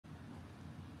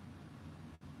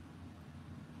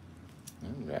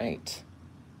All right.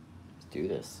 Let's do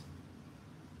this.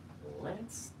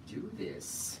 Let's do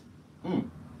this.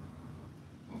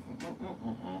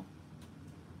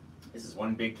 This is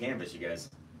one big canvas, you guys.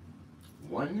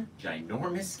 One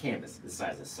ginormous canvas, the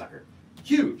size of this sucker.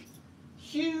 Huge,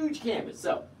 huge canvas.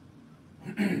 So,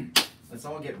 let's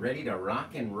all get ready to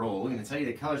rock and roll. I'm going to tell you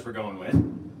the colors we're going with.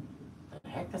 What the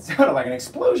heck? That sounded like an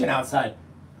explosion outside.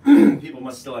 People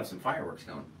must still have some fireworks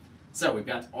going. So, we've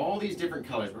got all these different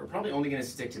colors, but we're probably only going to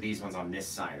stick to these ones on this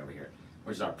side over here,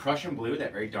 which is our Prussian blue,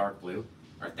 that very dark blue,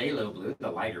 our Phthalo blue, the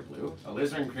lighter blue,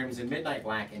 Alizarin crimson, midnight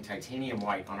black, and titanium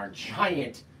white on our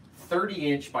giant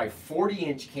 30-inch by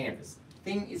 40-inch canvas.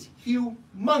 Thing is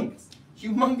humongous,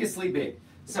 humongously big.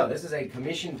 So this is a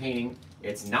commission painting.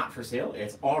 It's not for sale.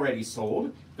 It's already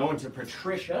sold. Going to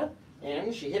Patricia,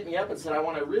 and she hit me up and said, I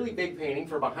want a really big painting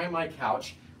for behind my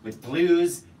couch with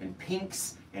blues and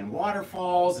pinks and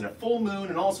waterfalls and a full moon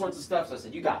and all sorts of stuff. So I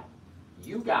said, you got it.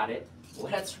 You got it.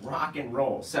 Let's rock and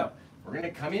roll. So we're going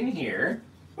to come in here.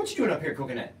 What you doing up here,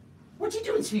 Coconut? What you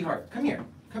doing, sweetheart? Come here.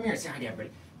 Come here and say hi to everybody.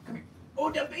 Come here.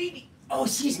 Oh, the baby. Oh,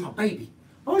 she's my baby.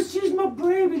 Oh, she's my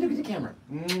baby. Look at the camera.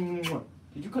 Mwah.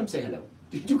 Did you come say hello?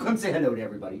 Did you come say hello to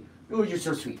everybody? Oh, you're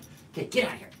so sweet. Okay, get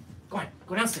out of here. Go on.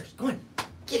 Go downstairs. Go on.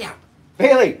 Get out.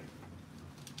 Bailey.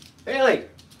 Bailey.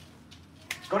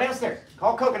 Go downstairs.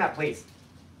 Call Coconut, please.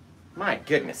 My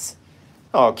goodness.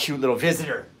 Oh, cute little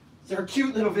visitor. So her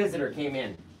cute little visitor came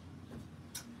in.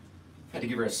 Had to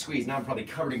give her a squeeze. Now I'm probably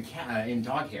covered in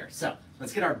dog hair. So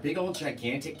let's get our big old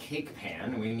gigantic cake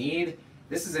pan. We need...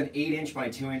 This is an 8-inch by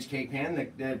 2-inch cake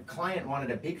pan. The client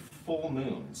wanted a big full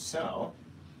moon, so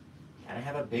gotta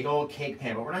have a big old cake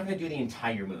pan, but we're not gonna do the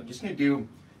entire moon. Just gonna do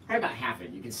probably about half of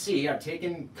it. You can see I've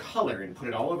taken color and put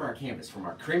it all over our canvas, from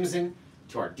our crimson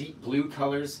to our deep blue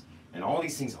colors, and all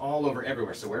these things all over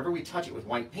everywhere. So wherever we touch it with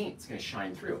white paint, it's gonna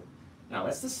shine through. Now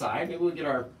let's decide, maybe we'll get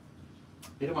our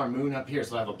bit of our moon up here.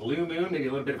 So we'll have a blue moon, maybe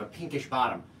a little bit of a pinkish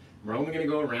bottom. We're only gonna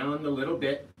go around a little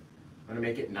bit. I'm going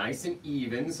to make it nice and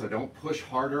even, so don't push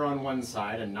harder on one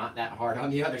side and not that hard on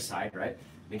the other side, right?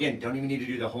 And again, don't even need to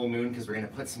do the whole moon because we're going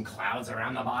to put some clouds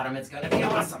around the bottom. It's going to be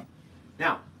awesome.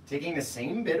 Now, taking the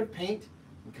same bit of paint,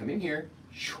 and come in here,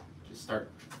 just start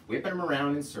whipping them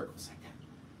around in circles like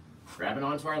that. Grabbing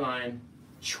onto our line,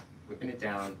 whipping it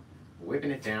down,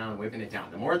 whipping it down, whipping it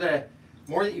down. The more that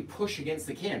you push against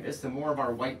the canvas, the more of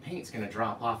our white paint's going to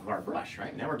drop off of our brush,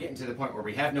 right? Now we're getting to the point where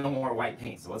we have no more white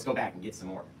paint, so let's go back and get some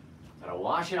more. Gotta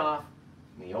wash it off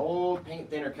in the old paint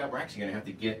thinner cup. We're actually gonna have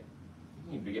to get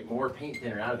more paint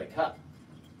thinner out of the cup.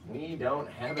 We don't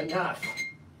have enough.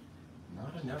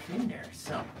 Not enough in there.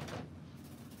 So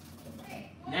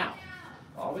now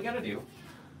all we gotta do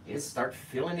is start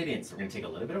filling it in. So we're gonna take a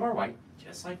little bit of our white,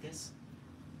 just like this,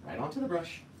 right onto the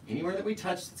brush. Anywhere that we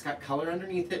touch that's got color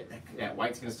underneath it, that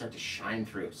white's gonna start to shine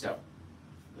through. So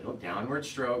little downward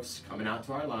strokes coming out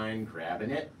to our line, grabbing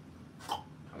it,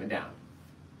 coming down.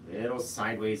 Little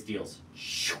sideways deals,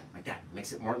 like that.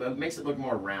 Makes it look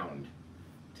more round,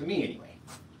 to me anyway.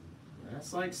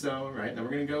 Just like so, right? Then we're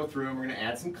gonna go through and we're gonna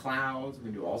add some clouds. We're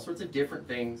gonna do all sorts of different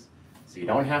things, so you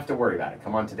don't have to worry about it.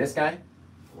 Come on to this guy,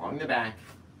 along the back,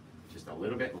 just a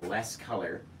little bit less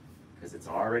color, because it's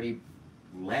already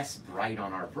less bright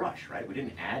on our brush, right? We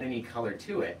didn't add any color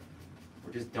to it.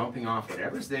 We're just dumping off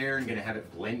whatever's there and gonna have it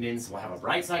blend in, so we'll have a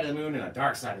bright side of the moon and a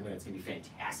dark side of the moon. It's gonna be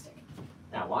fantastic.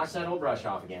 Now wash that old brush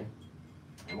off again,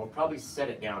 and we'll probably set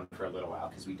it down for a little while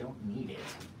because we don't need it,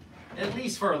 at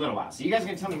least for a little while. So you guys are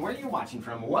going to tell me where you're watching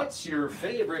from. What's your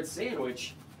favorite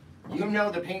sandwich? You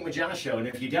know the Paint with Josh show, and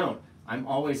if you don't, I'm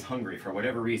always hungry for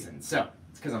whatever reason. So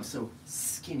it's because I'm so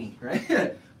skinny,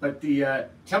 right? But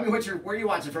tell me where you're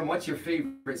watching from. What's your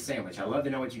favorite sandwich? I love to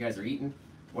know what you guys are eating.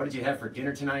 What did you have for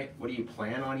dinner tonight? What do you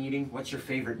plan on eating? What's your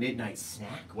favorite midnight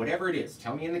snack? Whatever it is,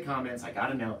 tell me in the comments. I got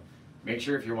to know. Make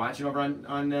sure if you're watching over on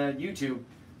YouTube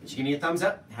that you give me a thumbs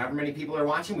up. However many people are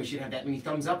watching, we should have that many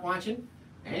thumbs up watching.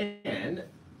 And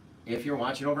if you're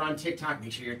watching over on TikTok,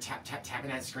 make sure you're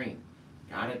tapping that screen.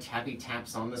 Gotta tappy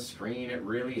taps on the screen. It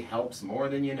really helps more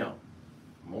than you know.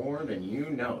 More than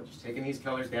you know. Just taking these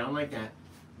colors down like that,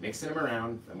 mixing them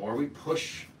around. The more we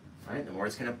push, right, the more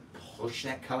it's gonna push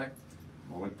that color.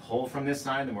 The more we pull from this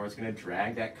side, the more it's gonna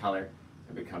drag that color.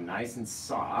 Become nice and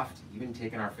soft, even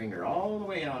taking our finger all the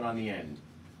way out on the end,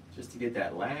 just to get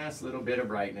that last little bit of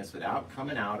brightness without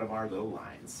coming out of our little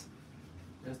lines.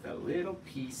 Just a little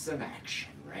piece of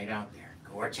action right out there.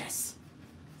 Gorgeous.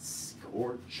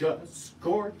 Gorgeous,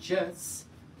 gorgeous.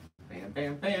 Bam,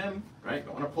 bam, bam. Right?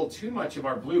 Don't want to pull too much of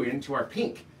our blue into our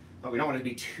pink, but we don't want it to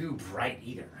be too bright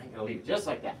either. Right? Gonna leave it just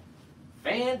like that.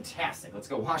 Fantastic. Let's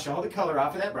go wash all the color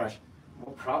off of that brush.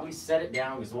 We'll probably set it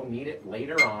down because we'll need it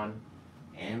later on.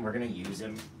 and we're gonna use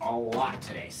them a lot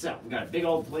today. So we got a big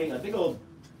old plate, a big old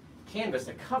canvas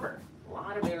to cover, a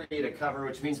lot of area to cover,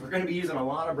 which means we're gonna be using a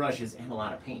lot of brushes and a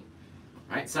lot of paint.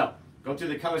 All right, so go through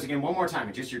the colors again one more time,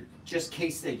 in just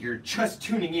case that you're just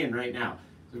tuning in right now.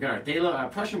 So we've got our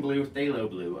Phthalo, Prussian blue, Phthalo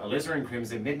blue, Alizarin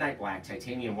crimson, midnight black,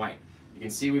 titanium white. You can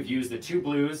see we've used the 2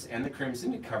 blues and the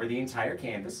crimson to cover the entire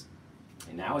canvas.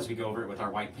 And now as we go over it with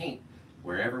our white paint,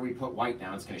 wherever we put white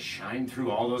down, it's going to shine through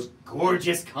all those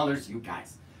gorgeous colors, you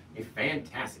guys. It's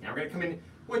fantastic. Now we're going to come in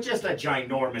with just a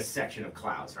ginormous section of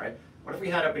clouds, right? What if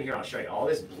we had up in here, I'll show you, all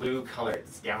this blue color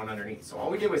that's down underneath. So all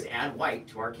we did was add white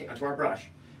to our brush,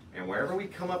 and wherever we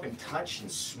come up and touch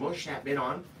and smush that bit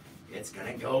on, it's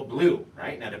going to go blue,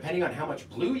 right? Now depending on how much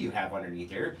blue you have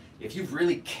underneath here, if you've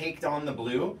really caked on the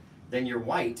blue, then your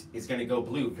white is going to go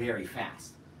blue very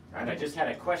fast. Right? I just had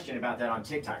a question about that on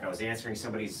TikTok. I was answering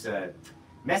somebody's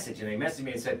message, and they messaged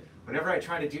me and said, whenever I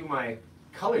try to do my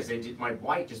colors, my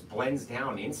white just blends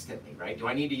down instantly, right? Do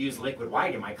I need to use liquid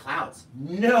white in my clouds?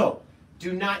 No!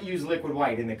 Do not use liquid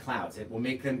white in the clouds. It will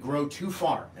make them grow too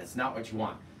far. That's not what you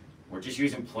want. We're just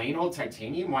using plain old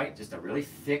titanium white, just a really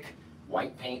thick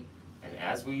white paint, and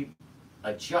as we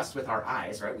adjust with our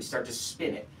eyes, right, we start to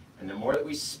spin it. And the more that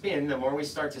we spin, the more we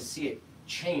start to see it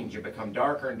change and become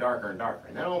darker and darker and darker.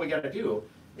 And then all we got to do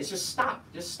is just stop.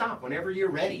 Just stop. Whenever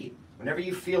you're ready, whenever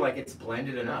you feel like it's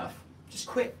blended enough, just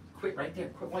quit. Quit right there.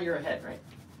 Quit while you're ahead, right?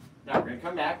 Now we're going to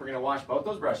come back. We're going to wash both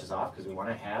those brushes off because we want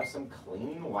to have some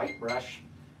clean white brush.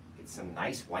 Get some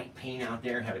nice white paint out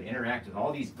there. Have it interact with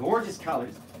all these gorgeous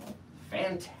colors.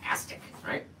 Fantastic,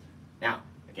 right? Now,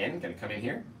 again, going to come in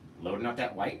here, loading up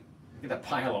that white. Look at the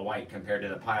pile of white compared to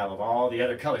the pile of all the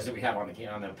other colors that we have on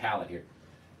the palette here.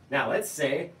 Now let's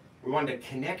say we wanted to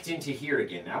connect into here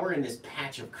again. Now we're in this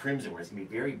patch of crimson where it's going to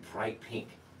be very bright pink.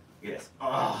 Look at this.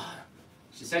 Oh,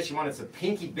 she said she wanted some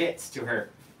pinky bits to her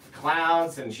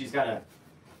clouds, and she's got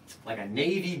like a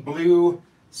navy blue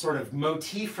sort of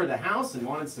motif for the house and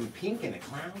wanted some pink in the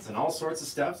clouds and all sorts of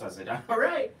stuff. So I said, all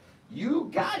right,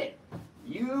 you got it.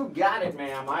 You got it,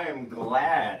 ma'am. I am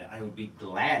glad. I would be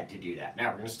glad to do that. Now,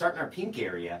 we're going to start in our pink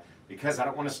area because I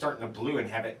don't want to start in the blue and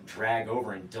have it drag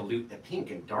over and dilute the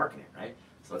pink and darken it, right?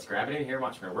 So let's grab it in here.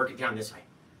 Watch, we're going to work it down this way.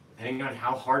 Depending on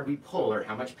how hard we pull or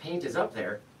how much paint is up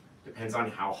there, depends on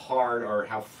how hard or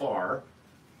how far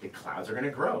the clouds are going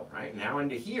to grow, right? Now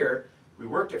into here, we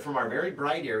worked it from our very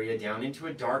bright area down into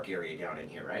a dark area down in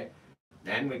here, right?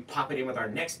 Then we pop it in with our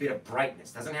next bit of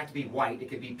brightness. Doesn't have to be white. It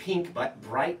could be pink, but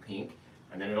bright pink.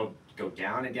 And then it'll go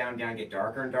down and down and down, get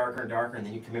darker and darker and darker, and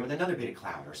then you come in with another bit of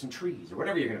cloud or some trees or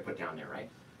whatever you're going to put down there, right?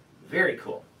 Very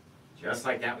cool. Just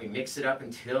like that, we mix it up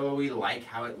until we like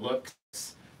how it looks.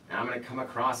 Now I'm going to come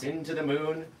across into the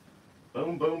moon.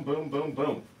 Boom, boom, boom, boom,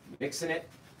 boom. Mixing it,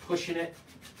 pushing it,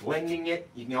 blending it.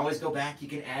 You can always go back. You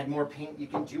can add more paint. You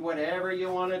can do whatever you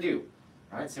want to do.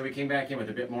 All right, so we came back in with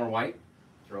a bit more white.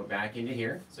 Throw it back into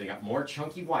here. So you got more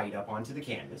chunky white up onto the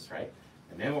canvas, right?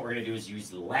 And then what we're going to do is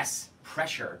use less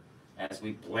pressure as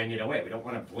we blend it away. We don't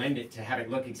want to blend it to have it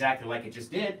look exactly like it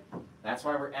just did. That's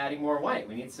why we're adding more white.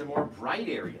 We need some more bright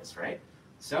areas, right?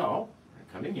 So I'm going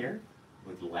to come in here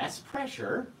with less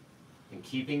pressure and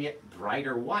keeping it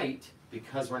brighter white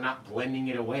because we're not blending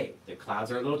it away. The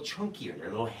clouds are a little chunkier. They're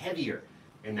a little heavier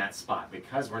in that spot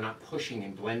because we're not pushing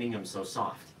and blending them so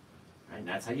soft. Right? And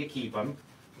that's how you keep them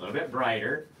a little bit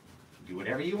brighter. Do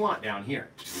whatever you want down here.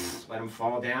 Let them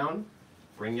fall down.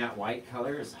 Bring that white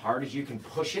color as hard as you can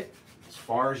push it, as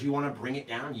far as you want to bring it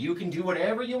down. You can do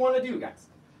whatever you want to do, guys.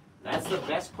 That's the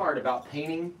best part about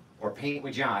painting or paint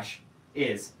with Josh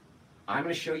is I'm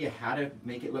going to show you how to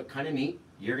make it look kind of neat.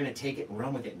 You're going to take it and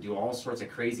run with it and do all sorts of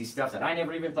crazy stuff that I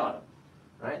never even thought of.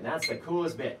 Right? And that's the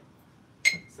coolest bit.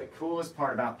 It's the coolest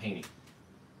part about painting.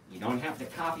 You don't have to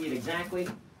copy it exactly.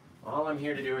 All I'm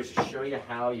here to do is just show you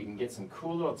how you can get some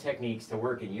cool little techniques to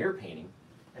work in your painting.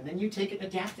 And then you take it and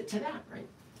adapt it to that, right?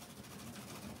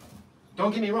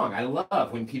 Don't get me wrong, I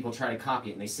love when people try to copy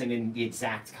it and they send in the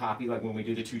exact copy, like when we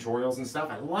do the tutorials and stuff.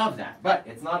 I love that, but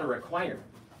it's not a requirement.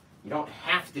 You don't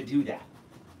have to do that.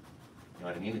 You know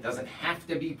what I mean? It doesn't have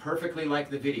to be perfectly like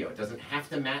the video. It doesn't have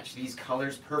to match these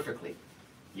colors perfectly.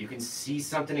 You can see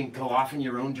something and go off in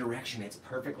your own direction. It's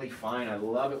perfectly fine. I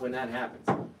love it when that happens.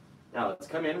 Now let's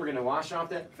come in. We're going to wash off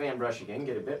that fan brush again,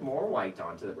 get a bit more white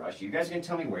onto the brush. You guys are going to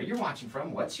tell me where you're watching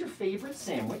from, what's your favorite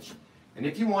sandwich, and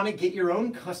if you want to get your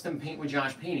own custom Paint with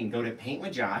Josh painting, go to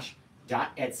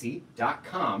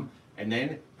paintwithjosh.etsy.com and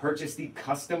then purchase the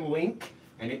custom link,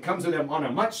 and it comes with them on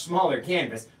a much smaller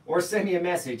canvas, or send me a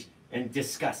message and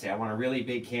discuss it. I want a really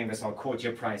big canvas, I'll quote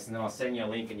you a price, and then I'll send you a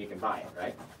link and you can buy it,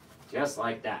 right? Just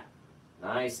like that.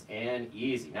 Nice and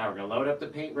easy. Now we're going to load up the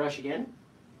paintbrush again.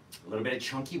 A little bit of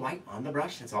chunky white on the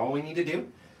brush. That's all we need to do.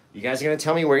 You guys are going to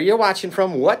tell me where you're watching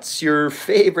from. What's your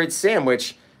favorite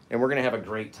sandwich? And we're going to have a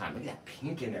great time. Look at that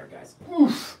pink in there, guys.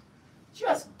 Oof.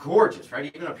 Just gorgeous, right?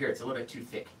 Even up here, it's a little bit too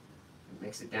thick.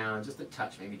 Mix it down just a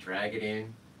touch. Maybe drag it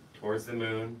in towards the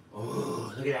moon.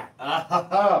 Oh, look at that.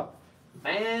 Oh,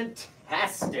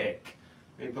 fantastic.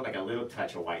 Maybe put like a little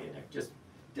touch of white in there. Just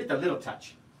a little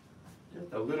touch.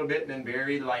 Just a little bit, and then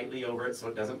very lightly over it so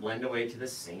it doesn't blend away to the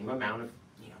same amount of,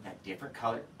 that different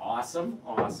color. Awesome,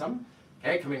 awesome.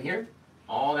 Okay, come in here.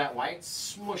 All that white,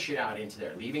 smush it out into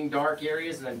there, leaving dark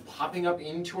areas and then popping up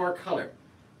into our color,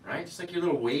 right? Just like your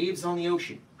little waves on the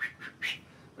ocean.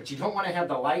 But you don't want to have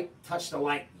the light touch the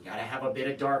light. You got to have a bit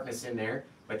of darkness in there.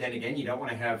 But then again, you don't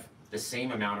want to have the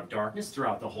same amount of darkness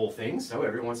throughout the whole thing. So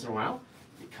every once in a while,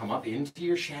 you come up into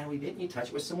your shadowy bit and you touch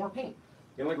it with some more paint.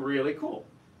 It'll look really cool.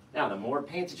 Now, the more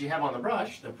paint that you have on the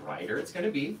brush, the brighter it's going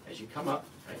to be as you come up,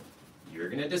 right? You're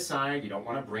going to decide. You don't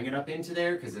want to bring it up into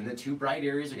there because then the two bright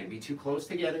areas are going to be too close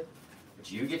together.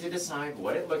 But you get to decide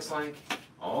what it looks like.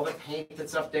 All the paint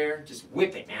that's up there, just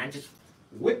whip it, man. Just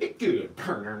whip it good.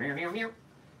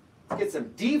 Let's get some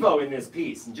Devo in this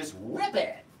piece and just whip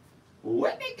it.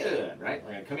 Whip it good, right?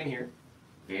 We're going to come in here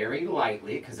very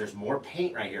lightly because there's more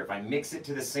paint right here. If I mix it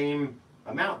to the same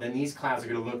amount, then these clouds are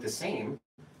going to look the same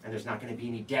and there's not going to be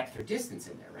any depth or distance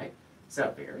in there, right?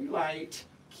 So very light.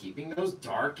 Keeping those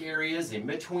dark areas in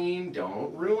between.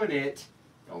 Don't ruin it.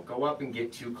 Don't go up and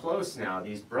get too close now.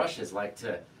 These brushes like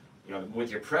to, with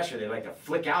your pressure, they like to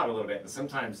flick out a little bit. And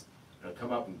sometimes it'll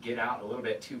come up and get out a little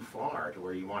bit too far to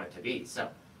where you want it to be. So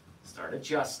start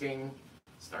adjusting.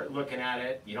 Start looking at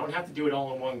it. You don't have to do it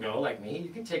all in one go like me. You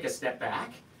can take a step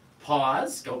back.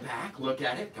 Pause. Go back. Look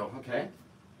at it. Go, okay.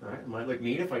 All right. It might look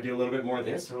neat if I do a little bit more of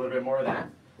this or a little bit more of that.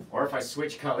 Or if I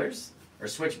switch colors. Or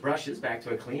switch brushes back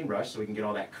to a clean brush so we can get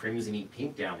all that crimson-y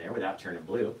pink down there without turning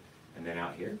blue. And then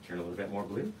out here, turn a little bit more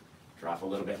blue. Drop a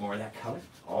little bit more of that color.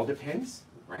 All depends,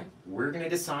 right? We're going to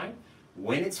decide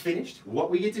when it's finished, what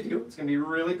we get to do. It's going to be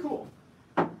really cool.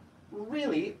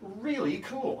 Really, really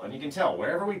cool. And you can tell,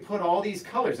 wherever we put all these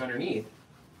colors underneath,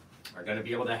 are going to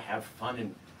be able to have fun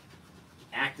and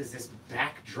act as this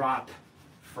backdrop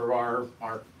for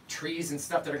our trees and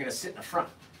stuff that are going to sit in the front.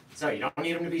 So you don't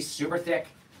need them to be super thick.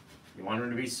 You want them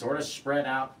to be sort of spread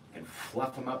out and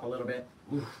fluff them up a little bit.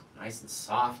 Ooh, nice and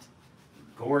soft,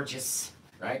 gorgeous,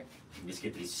 right? You just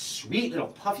get these sweet little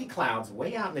puffy clouds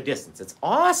way out in the distance. It's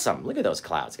awesome. Look at those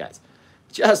clouds, guys.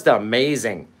 Just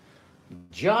amazing.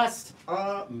 Just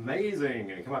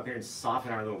amazing. And come up here and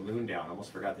soften our little moon down.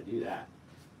 Almost forgot to do that.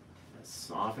 Let's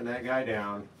soften that guy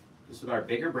down just with our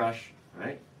bigger brush,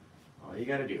 right? All you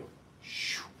got to do.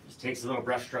 Just takes the little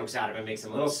brush strokes out of it, makes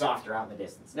them a little softer out in the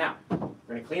distance. Now, we're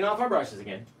going to clean off our brushes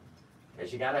again,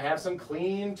 because you got to have some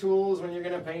clean tools when you're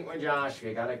going to paint with Josh.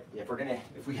 You got to,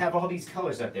 if we have all these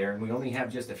colors up there and we only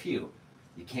have just a few,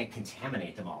 you can't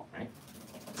contaminate them all, right?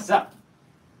 So,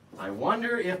 I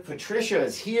wonder if Patricia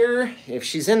is here, if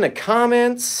she's in the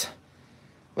comments.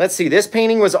 Let's see, this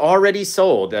painting was already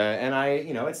sold, and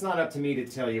it's not up to me to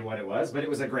tell you what it was, but it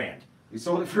was $1,000. We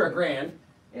sold it for $1,000.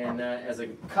 And as a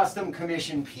custom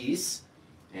commission piece,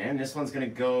 and this one's going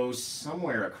to go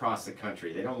somewhere across the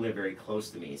country. They don't live very close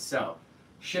to me, so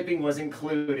shipping was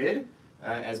included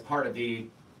as part of the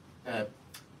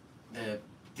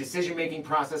decision-making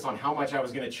process on how much I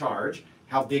was going to charge,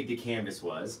 how big the canvas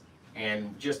was,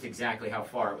 and just exactly how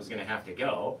far it was going to have to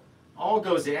go. All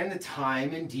goes in, the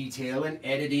time and detail and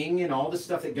editing and all the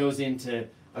stuff that goes into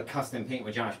a custom Paint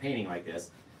with Josh painting like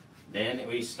this. Then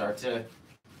we start to...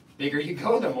 bigger you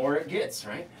go, the more it gets,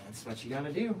 right? That's what you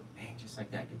gotta do. Bang, just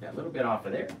like that. Get that little bit off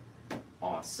of there.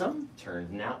 Awesome.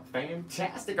 Turns out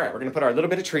fantastic. All right, we're gonna put our little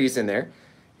bit of trees in there.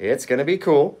 It's gonna be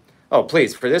cool. Oh,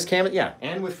 please, for this canvas, yeah,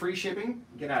 and with free shipping,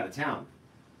 get out of town.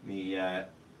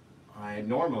 I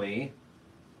normally,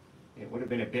 it would have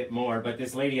been a bit more, but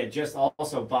this lady had just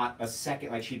also bought a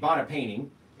second, like she bought a painting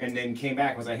and then came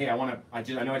back and was like, hey, I know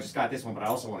I just got this one, but I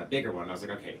also want a bigger one. And I was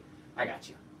like, okay, I got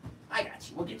you.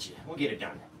 We'll get you. We'll get it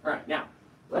done. All right, now,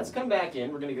 let's come back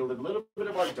in. We're going to get a little bit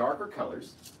of our darker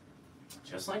colors,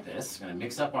 just like this. Going to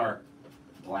mix up our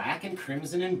black and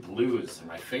crimson and blues, and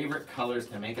my favorite colors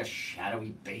to make a shadowy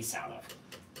base out of.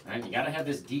 All right, you got to have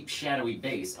this deep shadowy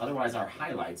base, otherwise our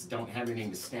highlights don't have anything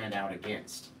to stand out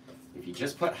against. If you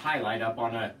just put highlight up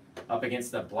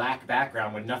against the black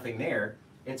background with nothing there,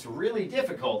 it's really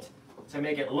difficult to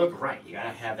make it look right. You got to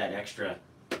have that extra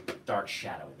dark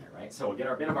shadow in there, right? So we'll get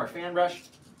our bit of our fan brush.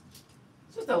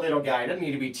 It's just a little guy, it doesn't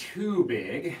need to be too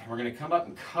big. We're going to come up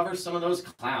and cover some of those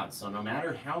clouds. So no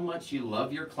matter how much you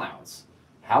love your clouds,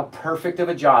 how perfect of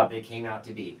a job they came out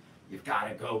to be, you've got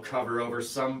to go cover over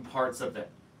some parts of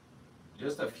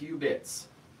just a few bits.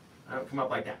 I don't come up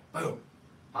like that. Boom.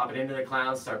 Pop it into the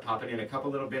clouds, start popping in a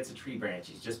couple little bits of tree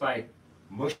branches just by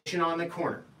mushing on the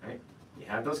corner, right? You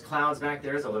have those clouds back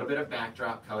there as a little bit of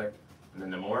backdrop color, and then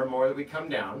the more and more that we come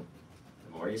down,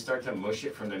 the more you start to mush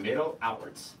it from the middle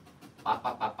outwards. Pop,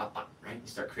 pop, pop, pop, pop, right? You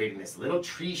start creating this little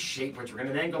tree shape, which we're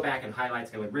going to then go back and highlight.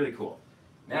 It's going to look really cool.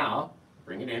 Now,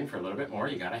 bring it in for a little bit more.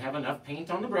 You got to have enough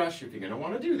paint on the brush. If you're going to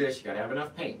want to do this, you got to have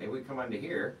enough paint. Maybe we come under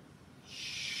here.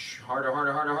 Harder,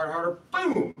 harder, harder, harder, harder.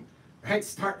 Boom! Right?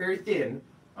 Start very thin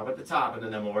up at the top, and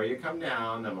then the more you come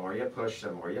down, the more you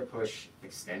push,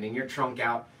 extending your trunk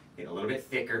out, get a little bit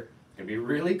thicker. It's going to be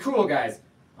really cool, guys.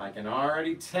 I can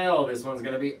already tell this one's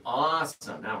going to be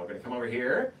awesome. Now, we're going to come over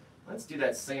here. Let's do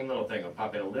that same little thing. We'll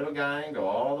pop in a little guy and go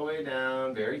all the way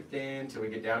down, very thin, till we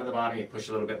get down to the bottom. You push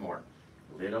a little bit more.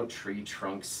 Little tree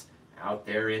trunks out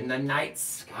there in the night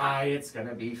sky. It's going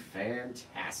to be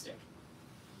fantastic.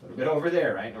 A little bit over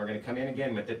there, right? And we're going to come in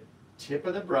again with the tip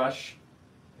of the brush.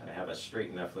 Got to have a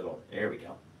straight enough little, there we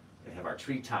go. Going to have our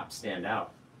treetop stand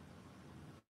out.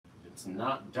 It's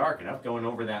not dark enough going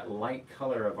over that light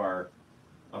color of our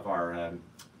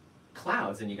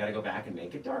clouds, and you got to go back and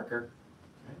make it darker.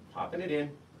 Right? Popping it in,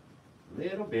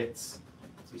 little bits.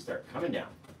 So you start coming down.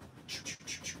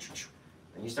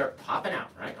 And you start popping out,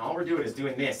 right? All we're doing is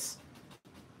doing this.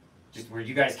 Just where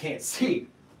you guys can't see.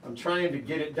 I'm trying to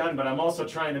get it done, but I'm also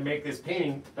trying to make this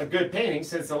painting a good painting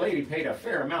since the lady paid a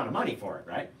fair amount of money for it,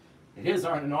 right? It is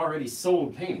an already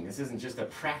sold painting. This isn't just a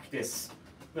practice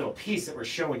little piece that we're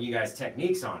showing you guys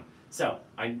techniques on. So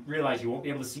I realize you won't be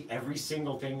able to see every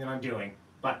single thing that I'm doing,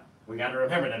 but we got to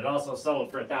remember that it also sold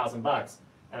for $1,000,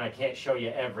 and I can't show you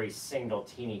every single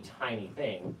teeny tiny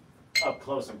thing up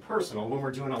close and personal when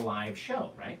we're doing a live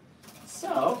show, right?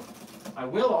 So I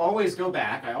will always go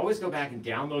back. I always go back and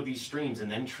download these streams and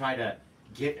then try to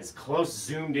get as close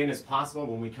zoomed in as possible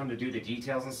when we come to do the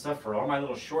details and stuff for all my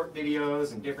little short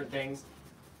videos and different things.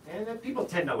 And people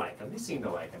tend to like them. They seem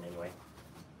to like them anyway.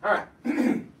 All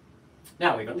right.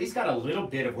 Now we've at least got a little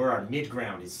bit of where our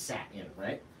midground is sat in,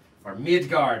 right? Our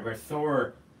Midgard, where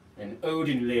Thor and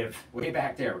Odin live, way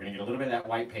back there. We're going to get a little bit of that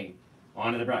white paint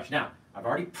onto the brush. Now, I've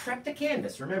already prepped the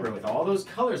canvas, remember, with all those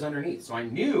colors underneath. So I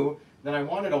knew that I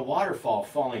wanted a waterfall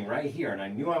falling right here, and I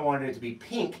knew I wanted it to be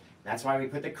pink. That's why we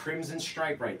put the crimson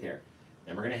stripe right there.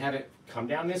 Then we're going to have it come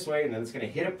down this way, and then it's going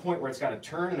to hit a point where it's got to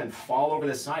turn and then fall over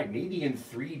the side, maybe in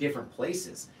 3 different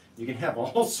places. You can have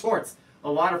all sorts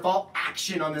of waterfall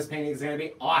action on this painting. It's going to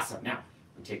be awesome. Now,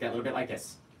 we take that a little bit like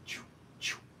this.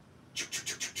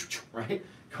 Right?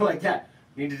 Go like that.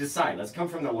 We need to decide. Let's come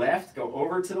from the left, go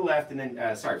over to the left, and then,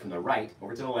 from the right,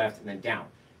 over to the left, and then down.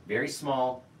 Very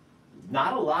small,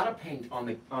 not a lot of paint on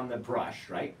the brush,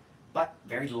 right? But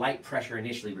very light pressure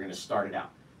initially. We're going to start it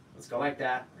out. Let's go like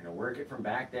that. We're going to work it from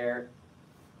back there.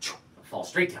 Fall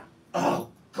straight down. Oh,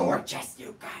 gorgeous,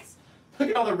 you guys. Look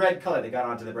at all the red color that got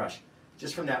onto the brush.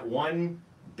 Just from that one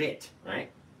bit, right?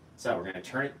 So we're going to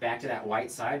turn it back to that white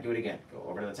side. Do it again. Go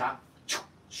over to the top.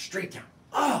 Straight down.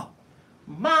 Oh,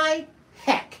 my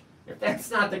heck. If that's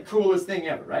not the coolest thing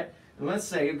ever, right? And let's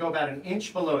say you go about an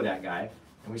inch below that guy,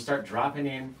 and we start dropping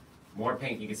in more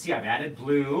paint. You can see I've added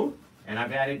blue, and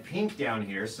I've added pink down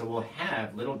here, so we'll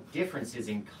have little differences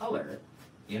in color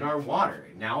in our water.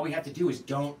 Now all we have to do is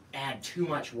don't add too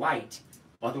much white,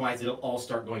 otherwise it'll all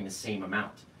start going the same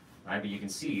amount, right? But you can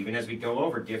see, even as we go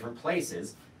over different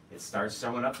places, it starts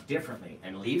showing up differently.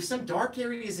 And leave some dark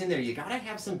areas in there. You gotta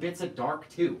have some bits of dark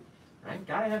too, right?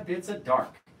 Gotta have bits of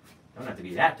dark. Don't have to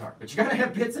be that dark, but you gotta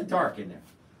have bits of dark in there.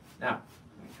 Now,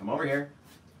 come over here,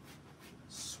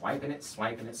 swiping it,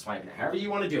 swiping it, swiping it, however you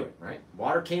want to do it, right?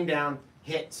 Water came down,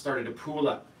 hit, started to pool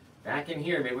up. Back in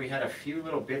here, maybe we had a few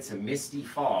little bits of misty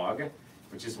fog,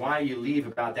 which is why you leave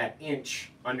about that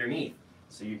inch underneath.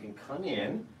 So you can come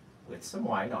in with some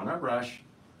white on our brush,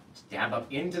 dab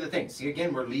up into the thing. See,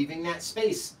 again, we're leaving that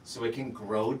space so it can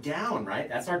grow down, right?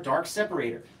 That's our dark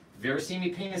separator. If you've ever seen me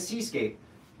paint a seascape,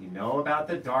 you know about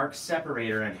the dark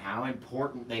separator and how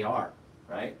important they are,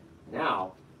 right?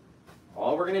 Now,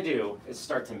 all we're going to do is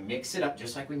start to mix it up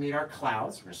just like we made our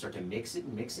clouds. We're going to start to mix it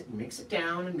and mix it and mix it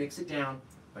down and mix it down,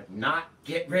 but not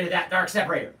get rid of that dark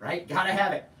separator, right? Gotta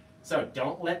have it. So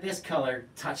don't let this color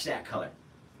touch that color.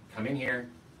 Come in here,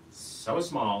 so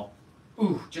small,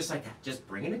 ooh, just like that. Just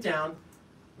bringing it down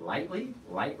lightly,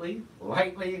 lightly,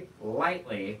 lightly,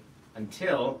 lightly,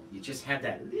 until you just have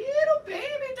that little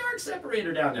baby dark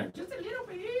separator down there. Just a little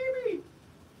baby.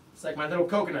 It's like my little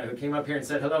coconut who came up here and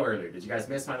said hello earlier. Did you guys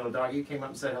miss my little doggy who came up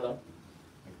and said hello?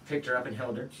 I picked her up and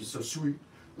held her. She's so sweet.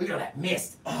 Look at all that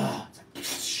mist. Oh,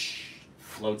 it's like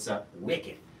floats up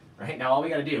wicked. Right now, all we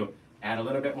got to do, add a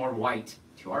little bit more white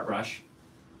to our brush.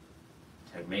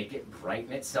 to make it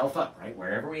brighten itself up, right?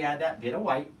 Wherever we add that bit of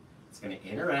white, it's going to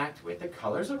interact with the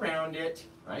colors around it,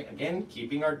 right? Again,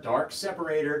 keeping our dark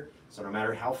separator, so no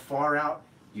matter how far out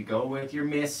you go with your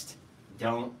mist,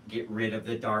 don't get rid of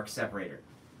the dark separator.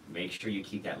 Make sure you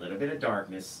keep that little bit of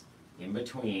darkness in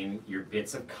between your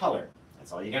bits of color.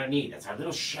 That's all you're going to need. That's our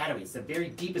little shadowy. It's the very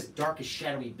deepest, darkest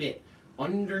shadowy bit.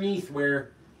 Underneath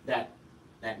where that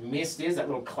mist is, that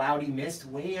little cloudy mist,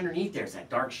 way underneath there's that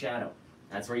dark shadow.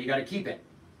 That's where you got to keep it.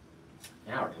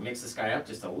 Now we're going to mix this guy up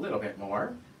just a little bit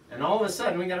more. And all of a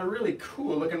sudden we got a really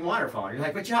cool looking waterfall. And you're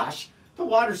like, but Josh, the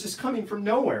water's just coming from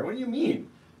nowhere. What do you mean?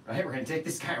 Right, we're going to take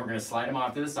this guy, we're going to slide him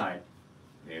off to the side.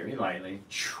 Very lightly,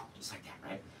 just like that,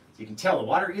 right? So you can tell the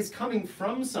water is coming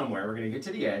from somewhere. We're going to get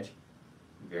to the edge.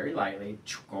 Very lightly,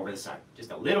 go over the side.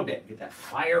 Just a little bit. Get that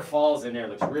fire falls in there.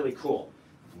 Looks really cool.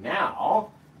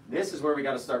 Now, this is where we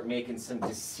got to start making some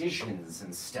decisions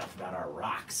and stuff about our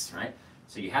rocks, right?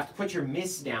 So you have to put your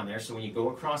mist down there so when you go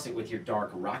across it with your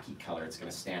dark rocky color, it's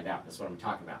going to stand out. That's what I'm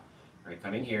talking about. We're going to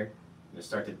come in here. I'm going to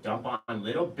start to dump on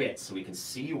little bits so we can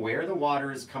see where the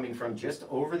water is coming from just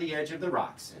over the edge of the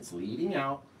rocks. It's leading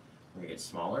out. We're going to get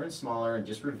smaller and smaller and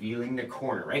just revealing the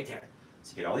corner right there.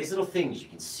 So you get all these little things. You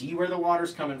can see where the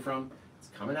water's coming from. It's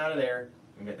coming out of there.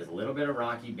 We get this little bit of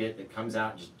rocky bit that comes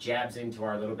out and just jabs into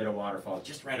our little bit of waterfall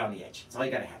just right on the edge. That's all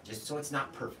you got to have, just so it's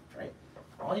not perfect, right?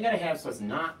 All you got to have so it's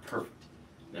not perfect.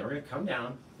 Then we're going to come down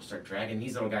and start dragging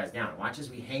these little guys down. Watch as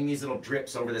we hang these little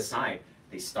drips over the side.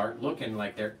 They start looking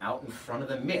like they're out in front of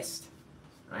the mist,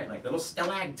 right? Like little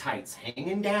stalactites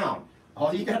hanging down.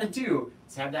 All you got to do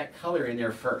is have that color in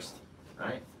there first,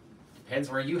 right? Depends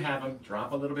where you have them.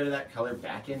 Drop a little bit of that color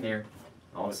back in there.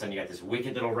 All of a sudden you got this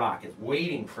wicked little rock. It's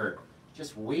waiting for,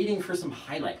 just waiting for some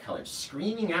highlight color,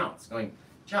 screaming out. It's going,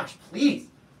 Josh, please,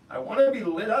 I want to be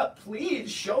lit up.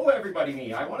 Please show everybody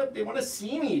me. They want to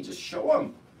see me. Just show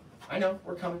them. I know,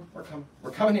 we're coming,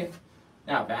 we're coming in.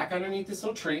 Now back underneath this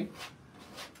little tree,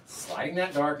 sliding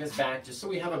that darkness back just so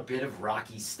we have a bit of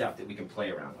rocky stuff that we can play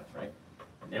around with, right?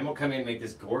 And then we'll come in and make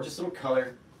this gorgeous little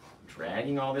color,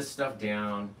 dragging all this stuff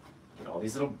down, get all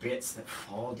these little bits that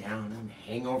fall down and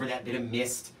hang over that bit of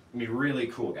mist. It'll be really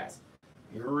cool, guys.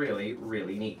 Really,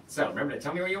 really neat. So remember to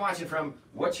tell me where you're watching from.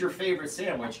 What's your favorite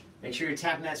sandwich? Make sure you're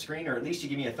tapping that screen, or at least you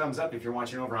give me a thumbs up if you're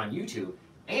watching over on YouTube.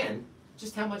 And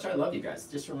just how much I love you guys.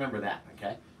 Just remember that,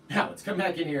 okay? Now let's come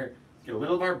back in here, get a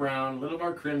little of our brown, a little of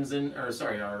our crimson, or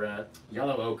sorry, our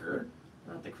yellow ochre.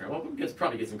 Not the crimson. Well, we'll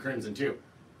probably get some crimson too.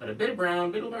 But a bit of brown,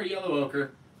 a bit of our yellow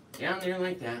ochre. Down there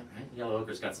like that. Right? Yellow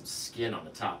ochre's got some skin on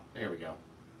the top. There we go.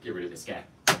 Get rid of this guy.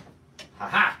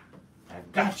 Ha-ha!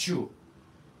 I've got you.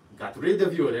 Got rid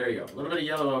of you. There you go. A little bit of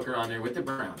yellow ochre on there with the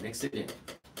brown. Mix it in.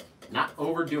 Not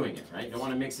overdoing it, right? You don't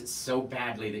want to mix it so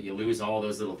badly that you lose all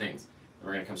those little things. And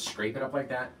we're going to come scrape it up like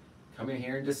that. Come in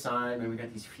here and decide. Maybe we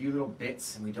got these few little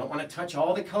bits, and we don't want to touch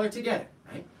all the color together,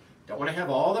 right? Don't want to have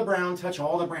all the brown touch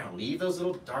all the brown. Leave those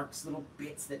little darks, little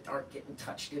bits that aren't getting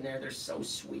touched in there. They're so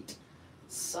sweet.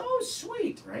 So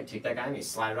sweet, right? Take that guy and you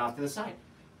slide it off to the side.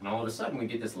 And all of a sudden we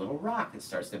get this little rock that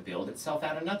starts to build itself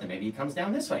out of nothing. Maybe it comes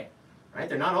down this way, right?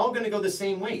 They're not all going to go the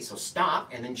same way. So stop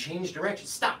and then change direction.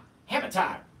 Stop. Hammer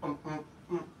time.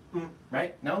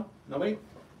 Right? No? Nobody?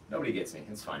 Nobody gets me.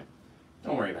 It's fine.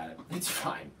 Don't worry about it. It's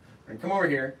fine. We're going to come over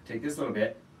here, take this little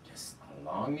bit, just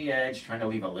along the edge, trying to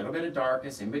leave a little bit of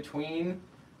darkness in between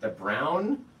the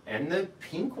brown and the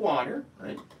pink water,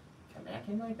 right? Come back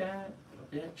in like that.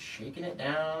 Bit, shaking it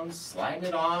down, sliding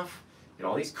it off, get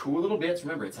all these cool little bits.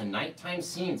 Remember, it's a nighttime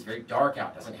scene. It's very dark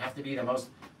out. Doesn't have to be the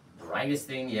most brightest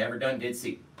thing you ever did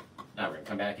see. Now we're going to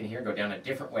come back in here, go down a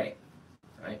different way,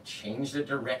 right? Change the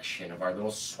direction of our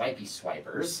little swipey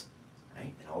swipers,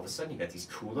 right? And all of a sudden you got these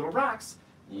cool little rocks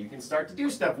that you can start to do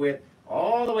stuff with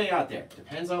all the way out there.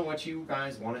 Depends on what you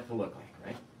guys want it to look like,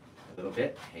 right? A little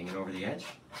bit hanging over the edge.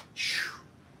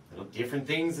 Little different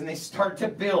things, and they start to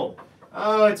build.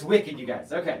 Oh, it's wicked, you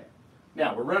guys. Okay.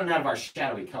 Now, we're running out of our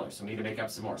shadowy colors, so we need to make up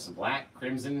some more. Some black,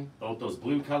 crimson, both those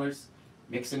blue colors.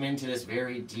 Mix them into this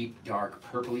very deep, dark,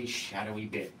 purpley, shadowy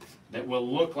bit that will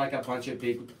look like a bunch of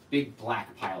big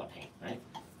black pile of paint, right?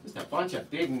 Just a bunch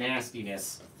of big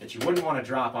nastiness that you wouldn't want to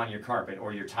drop on your carpet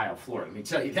or your tile floor. Let me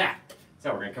tell you that.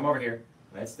 So we're going to come over here.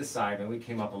 Let's decide. And we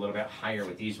came up a little bit higher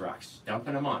with these rocks,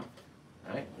 dumping them on.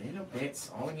 Right, little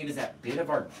bits. All we need is that bit of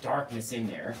our darkness in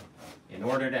there in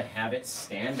order to have it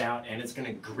stand out, and it's going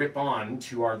to grip on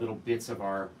to our little bits of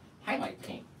our highlight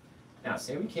paint. Now,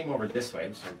 say we came over this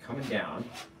way, so we're coming down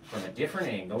from a different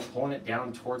angle, pulling it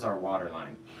down towards our water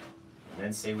line. And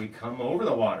then say we come over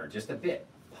the water just a bit,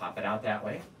 pop it out that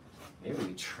way. Maybe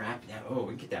we trap that. Oh,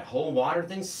 we get that whole water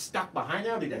thing stuck behind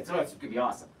there. Oh, that's going to be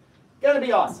awesome. Gonna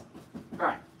be awesome. All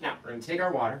right, now we're gonna take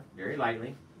our water very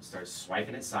lightly, start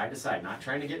swiping it side to side, not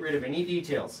trying to get rid of any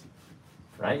details,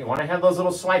 right? You wanna have those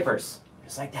little swipers,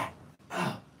 just like that.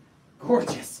 Oh,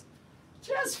 gorgeous.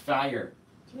 Just fire.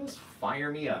 Just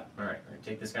fire me up. All right, we're gonna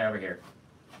take this guy over here,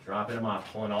 dropping him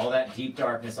off, pulling all that deep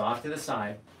darkness off to the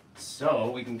side,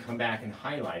 so we can come back and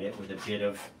highlight it with a bit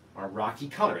of our rocky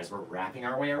color as we're wrapping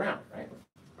our way around, right?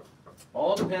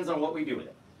 All depends on what we do with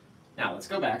it. Now, let's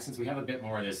go back, since we have a bit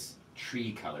more of this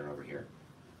tree color over here.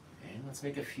 And let's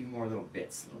make a few more little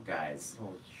bits, little guys.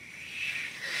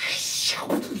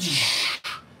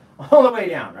 All the way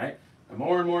down, right? The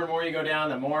more and more and more you go down,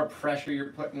 the more pressure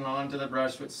you're putting onto the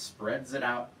brush, which spreads it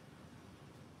out.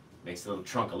 Makes the little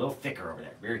trunk a little thicker over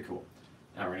there. Very cool.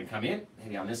 Now we're going to come in,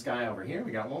 maybe on this guy over here.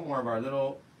 We got one more of our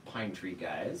little pine tree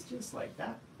guys, just like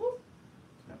that. Whoop.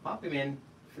 Now pop him in,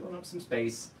 filling up some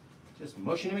space, just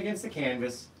mushing him against the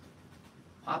canvas,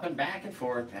 popping back and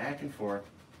forth,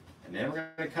 and then we're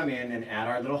going to come in and add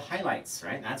our little highlights,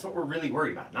 right? That's what we're really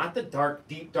worried about, not the dark,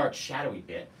 deep, dark, shadowy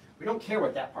bit. We don't care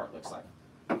what that part looks like.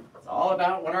 It's all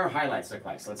about what our highlights look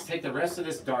like. So let's take the rest of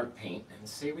this dark paint and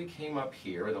say we came up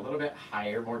here with a little bit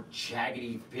higher, more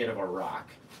jaggedy bit of a rock,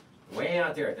 way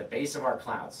out there at the base of our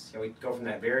clouds. So we go from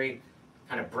that very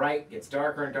kind of bright, gets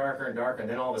darker and darker and darker, and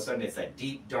then all of a sudden it's that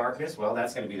deep darkness. Well,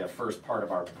 that's going to be the first part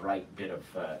of our bright bit of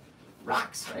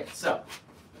rocks, right? So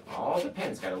all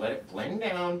depends. Got to let it blend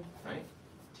down, right?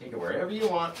 Take it wherever you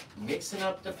want, mixing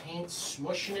up the paint,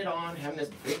 smushing it on, having this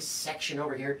big section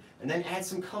over here, and then add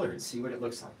some color and see what it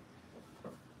looks like.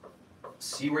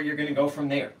 See where you're going to go from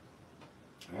there.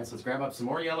 All right, so let's grab up some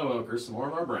more yellow ochre, some more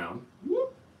of our brown.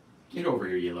 Whoop. Get over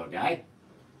here, yellow guy.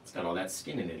 It's got all that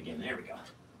skin in it again. There we go.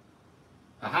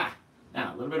 Aha!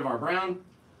 Now, a little bit of our brown,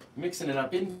 mixing it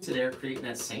up into there, creating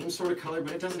that same sort of color,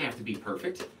 but it doesn't have to be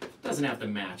perfect. It doesn't have to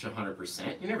match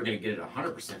 100%. You're never going to get it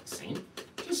 100% the same.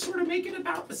 Just sort of make it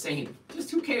about the same.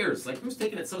 Just who cares? Like, who's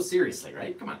taking it so seriously,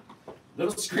 right? Come on.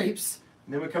 Little scrapes,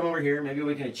 and then we come over here. Maybe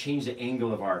we can change the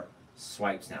angle of our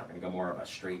swipes now. We're going to go more of a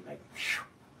straight, like,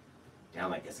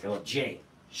 down like this. Like a little J.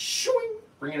 Shooing.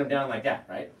 Bringing them down like that,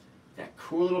 right? That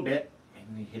cool little bit.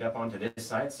 Maybe we hit up onto this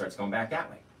side, starts going back that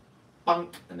way.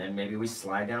 Bunk. And then maybe we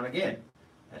slide down again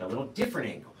at a little different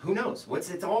angle. Who knows?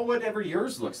 It's all whatever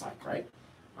yours looks like, right?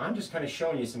 I'm just kind of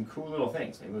showing you some cool little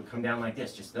things. Maybe we'll come down like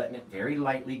this, just letting it very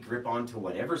lightly grip onto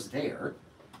whatever's there.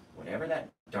 Whatever that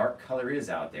dark color is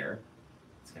out there,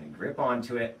 it's going to grip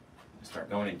onto it. Start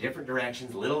going in different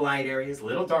directions, little light areas,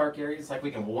 little dark areas. Like we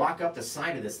can walk up the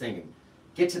side of this thing and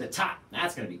get to the top.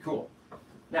 That's going to be cool.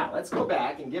 Now, let's go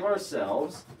back and give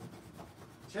ourselves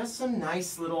just some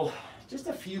nice little, just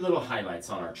a few little highlights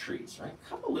on our trees, right? A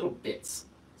couple little bits.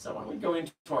 So why don't we go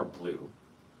into our blue?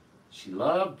 She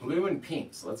loved blue and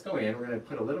pink, so let's go in. We're going to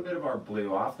put a little bit of our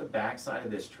blue off the back side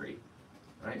of this tree.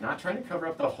 All right, not trying to cover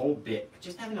up the whole bit, but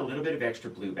just having a little bit of extra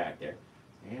blue back there.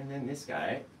 And then this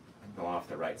guy, go off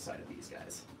the right side of these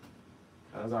guys.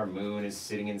 Because our moon is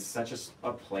sitting in such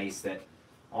a place that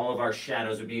all of our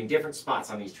shadows would be in different spots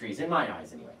on these trees, in my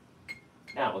eyes anyway.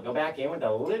 Now we'll go back in with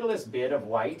the littlest bit of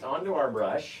white onto our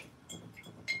brush.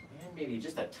 And maybe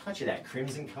just a touch of that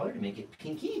crimson color to make it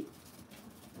pinky.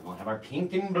 And we'll have our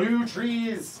pink and blue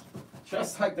trees,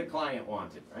 just like the client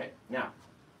wanted, right? Now,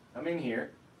 come in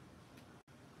here.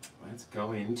 Let's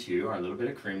go into our little bit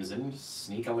of crimson,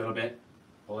 sneak a little bit,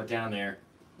 pull it down there,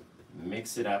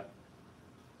 mix it up,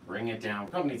 bring it down.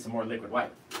 Probably need some more liquid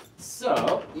white.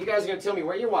 So, you guys are going to tell me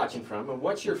where you're watching from and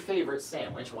what's your favorite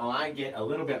sandwich while I get a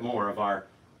little bit more of our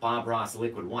Bob Ross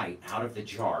liquid white out of the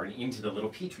jar and into the little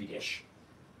petri dish.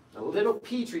 A little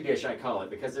petri dish, I call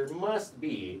it, because there must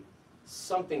be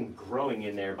something growing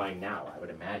in there by now, I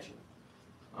would imagine.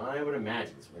 So we're going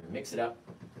to mix it up,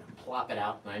 plop it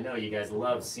out. And I know you guys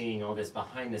love seeing all this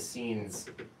behind the scenes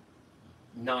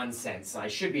nonsense. I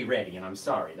should be ready, and I'm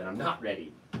sorry that I'm not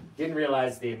ready. Didn't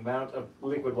realize the amount of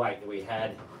liquid white that we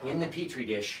had in the petri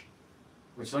dish,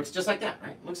 which looks just like that,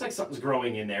 right? Looks like something's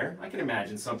growing in there. I can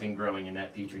imagine something growing in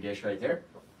that petri dish right there.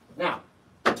 Now,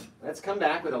 let's come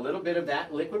back with a little bit of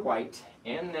that liquid white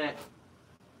and that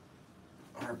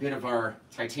our bit of our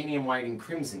titanium white and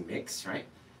crimson mix, right?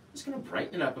 Just going to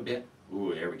brighten it up a bit.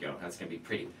 Ooh, there we go. That's going to be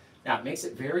pretty. Now, it makes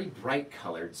it very bright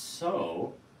colored,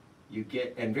 so you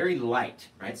get, and very light,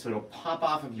 right? So it'll pop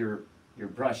off of your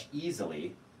brush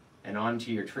easily and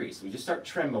onto your tree. So we just start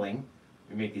trembling.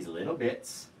 We make these little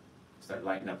bits, start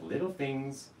lighting up little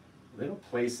things, little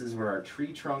places where our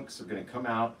tree trunks are going to come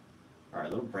out, or our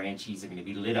little branchies are going to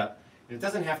be lit up. And it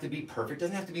doesn't have to be perfect. It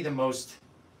doesn't have to be the most,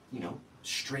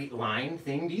 straight line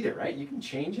thing either, right? You can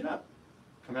change it up.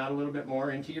 Come out a little bit more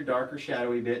into your darker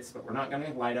shadowy bits, but we're not going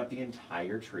to light up the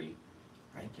entire tree.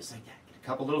 right? Just like that. Get a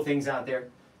couple little things out there.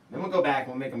 Then we'll go back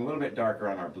and we'll make them a little bit darker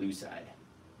on our blue side.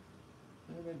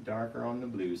 A little bit darker on the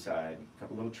blue side. A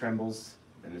couple little trembles.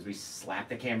 Then as we slap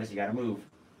the canvas, you gotta move.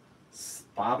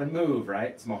 Bob and move, right?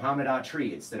 It's Muhammad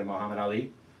Ali instead of Muhammad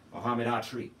Ali. Muhammad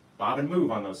Ali. Bob and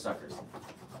move on those suckers.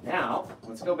 Now,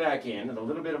 let's go back in with a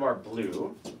little bit of our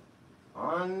blue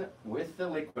on with the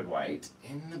liquid white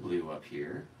in the blue up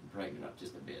here. Brighten it up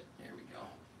just a bit. There we go.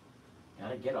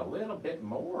 Gotta get a little bit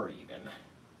more even.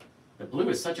 The blue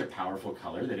is such a powerful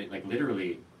color that it like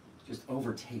literally just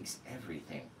overtakes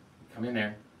everything. Come in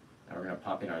there. Now we're gonna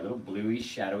pop in our little bluey,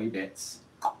 shadowy bits.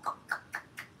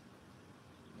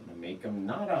 Make them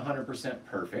not 100%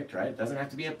 perfect, right? It doesn't have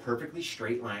to be a perfectly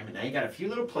straight line, but now you got a few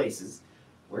little places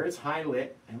where it's high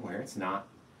lit and where it's not.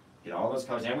 Get all those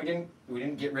colors, and we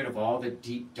didn't get rid of all the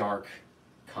deep dark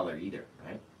color either,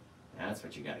 right? That's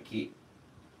what you got to keep.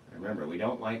 Remember, we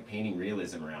don't like painting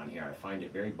realism around here. I find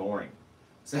it very boring.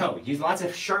 So use lots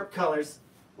of sharp colors,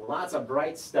 lots of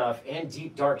bright stuff, and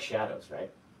deep dark shadows,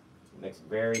 right? It looks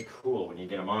very cool when you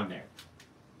get them on there.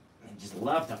 Just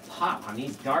love to pop on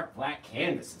these dark black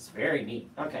canvases. Very neat.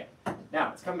 Okay, now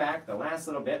let's come back the last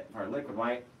little bit of our liquid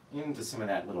white into some of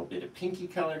that little bit of pinky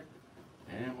color.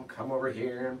 And we'll come over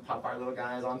here and pop our little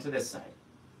guys onto this side.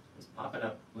 Just popping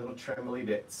up little trembly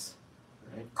bits.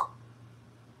 Right?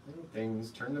 Little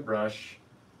things. Turn the brush.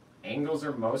 Angles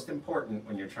are most important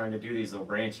when you're trying to do these little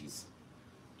branchies.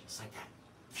 Just like that.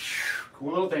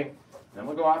 Cool little thing. Then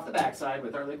we'll go off the back side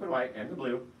with our liquid white and the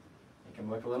blue. Make them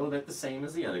look a little bit the same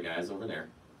as the other guys over there.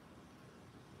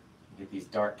 Get these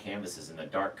dark canvases and the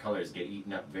dark colors get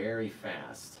eaten up very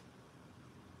fast.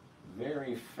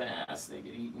 Very fast they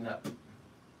get eaten up.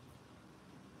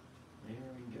 There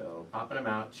we go. Popping them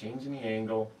out, changing the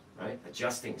angle, right?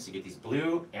 Adjusting so you get these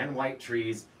blue and white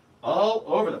trees all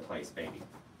over the place, baby.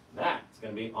 That's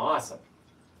going to be awesome.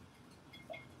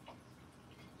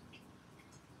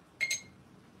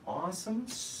 Awesome,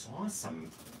 awesome.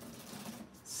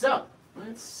 So,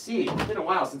 let's see. It's been a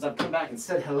while since I've come back and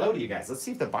said hello to you guys. Let's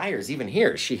see if the buyer's even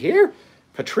here. Is she here?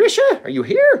 Patricia, are you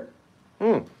here?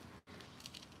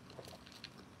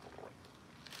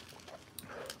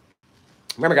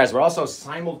 Remember, guys, we're also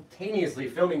simultaneously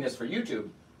filming this for YouTube.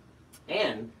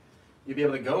 And you'll be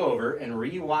able to go over and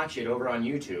re-watch it over on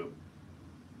YouTube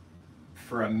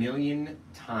for 1,000,000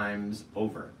 times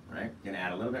over, right? Gonna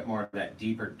add a little bit more of that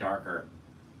deeper, darker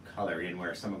color in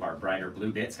where some of our brighter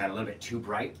blue bits got a little bit too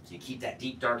bright. So you keep that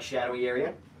deep, dark, shadowy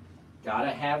area.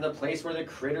 Gotta have the place where the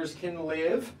critters can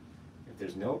live. If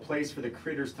there's no place for the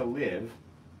critters to live,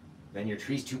 then your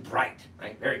tree's too bright,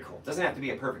 right? Very cool. Doesn't have to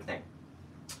be a perfect thing.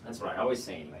 That's what I always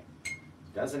say anyway.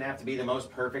 Doesn't have to be the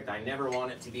most perfect. I never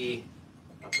want it to be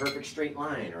a perfect straight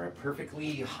line or a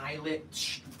perfectly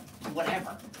high-lit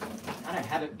whatever. Gotta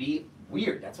have it be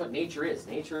weird. That's what nature is.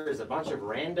 Nature is a bunch of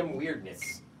random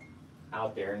weirdness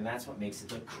out there, and that's what makes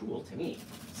it look cool to me.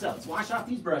 So let's wash off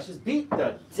these brushes, beat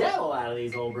the devil out of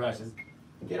these old brushes,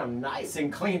 and get them nice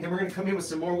and clean. Then we're gonna come in with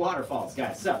some more waterfalls,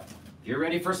 guys. So if you're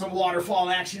ready for some waterfall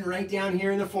action right down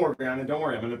here in the foreground, and don't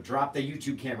worry, I'm gonna drop the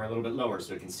YouTube camera a little bit lower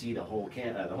so you can see the whole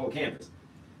canvas.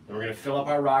 Then we're gonna fill up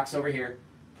our rocks over here,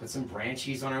 put some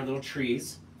branchies on our little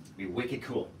trees. It'll be wicked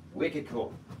cool, wicked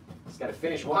cool. Just gotta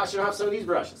finish washing off some of these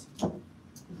brushes.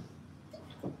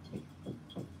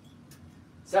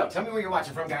 So tell me where you're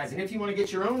watching from, guys, and if you want to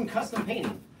get your own custom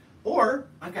painting, or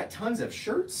I've got tons of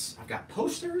shirts, I've got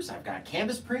posters, I've got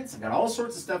canvas prints, I've got all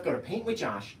sorts of stuff. Go to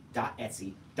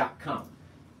paintwithjosh.etsy.com.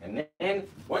 And then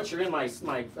once you're in my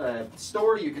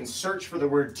store, you can search for the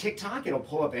word TikTok. It'll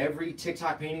pull up every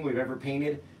TikTok painting we've ever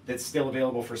painted that's still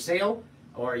available for sale.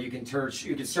 Or you can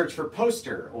search for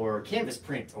poster or canvas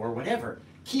print or whatever.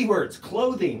 Keywords,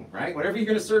 clothing, right? Whatever you're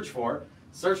going to search for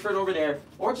it over there.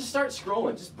 Or just start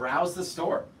scrolling. Just browse the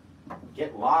store.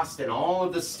 Get lost in all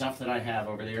of the stuff that I have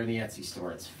over there in the Etsy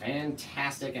store. It's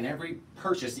fantastic, and every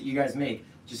purchase that you guys make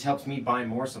just helps me buy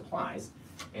more supplies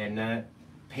and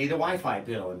pay the Wi-Fi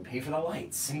bill and pay for the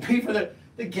lights and pay for the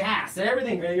gas and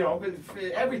everything, you know,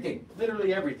 everything,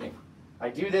 literally everything. I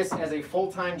do this as a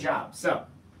full-time job, so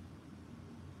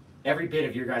every bit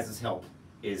of your guys' help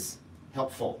is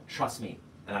helpful. Trust me,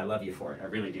 and I love you for it. I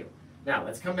really do. Now,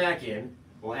 let's come back in.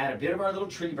 We'll add a bit of our little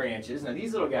tree branches. Now,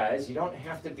 these little guys, you don't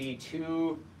have to be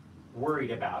too worried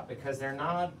about because they're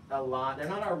not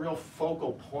our real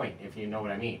focal point, if you know what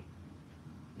I mean.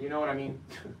 Do you know what I mean?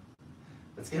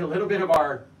 Let's get a little bit of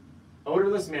our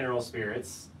odorless mineral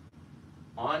spirits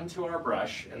onto our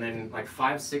brush, and then like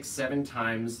 5, 6, 7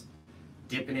 times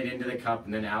dipping it into the cup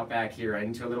and then out back here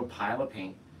into a little pile of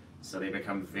paint so they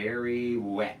become very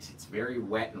wet. It's very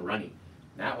wet and runny.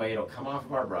 That way it'll come off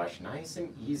of our brush nice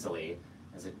and easily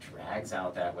as it drags drags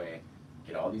out that way.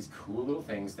 Get all these cool little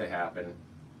things to happen,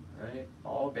 right?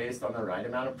 All based on the right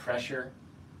amount of pressure.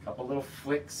 A couple little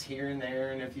flicks here and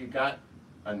there, and if you've got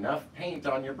enough paint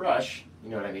on your brush, you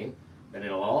know what I mean, then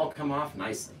it'll all come off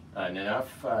nicely. And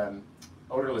enough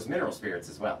odorless mineral spirits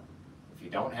as well. If you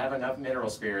don't have enough mineral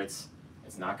spirits,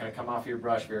 it's not going to come off your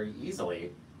brush very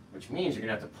easily, which means you're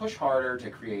going to have to push harder to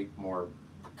create more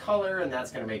color, and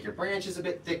that's going to make your branches a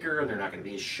bit thicker, and they're not going to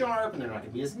be as sharp, and they're not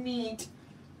going to be as neat,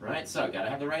 right? So you got to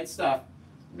have the right stuff.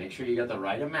 Make sure you got the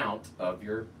right amount of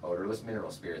your odorless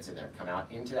mineral spirits in there. Come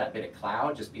out into that bit of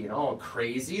cloud, just being all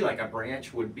crazy like a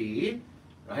branch would be,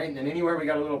 right? And then anywhere we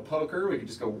got a little poker, we could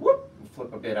just go whoop and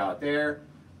flip a bit out there,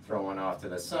 throw one off to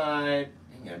the side,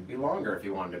 and it'd be longer if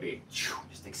you wanted to be.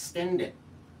 Just extend it,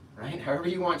 right? However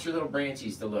you want your little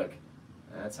branchies to look,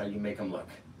 that's how you make them look.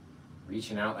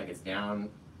 Reaching out like it's down,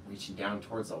 reaching down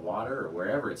towards the water or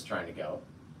wherever it's trying to go.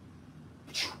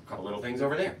 A couple little things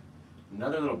over there.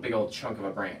 Another little big old chunk of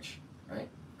a branch, right?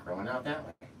 Growing out that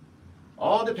way.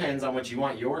 All depends on what you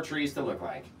want your trees to look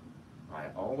like. I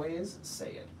always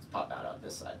say it. Let's pop out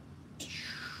this side.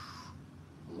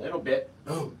 A little bit.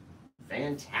 Boom.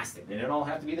 Fantastic. They don't all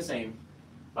have to be the same.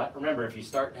 But remember, if you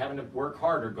start having to work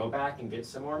harder, go back and get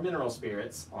some more mineral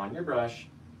spirits on your brush,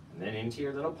 and then into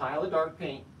your little pile of dark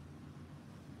paint.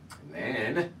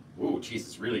 And then, ooh, geez,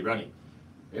 it's really runny.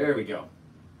 There we go.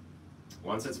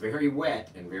 Once it's very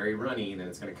wet and very runny, then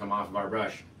it's going to come off of our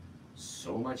brush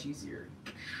so much easier.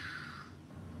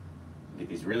 Get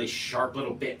these really sharp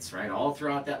little bits, right, all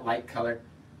throughout that light color.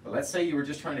 But let's say you were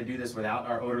just trying to do this without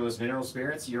our odorless mineral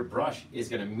spirits. Your brush is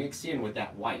going to mix in with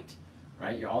that white,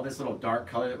 right? All this little dark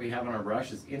color that we have on our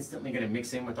brush is instantly going to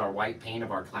mix in with our white paint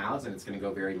of our clouds, and it's going to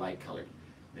go very light colored.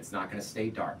 It's not going to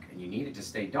stay dark, and you need it to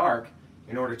stay dark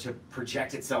in order to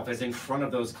project itself as in front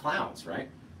of those clouds, right?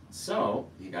 So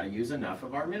you got to use enough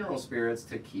of our mineral spirits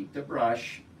to keep the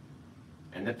brush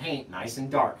and the paint nice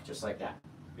and dark, just like that.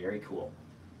 Very cool.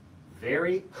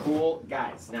 Very cool,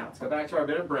 guys. Now let's go back to our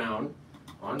bit of brown,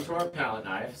 onto our palette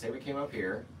knife. Say we came up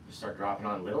here, just start dropping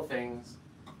on little things,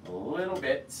 little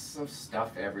bits of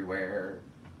stuff everywhere.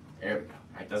 There we go.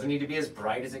 It doesn't need to be as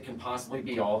bright as it can possibly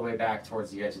be all the way back towards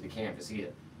the edge of the canvas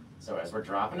either. So as we're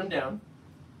dropping them down,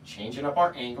 changing up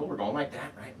our angle, we're going like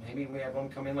that, right? Maybe we have one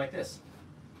come in like this.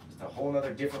 A whole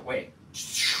other different way,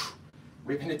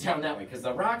 ripping it down that way, because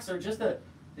the rocks are just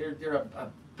they're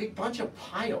a big bunch of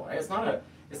pile. It's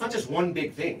not just one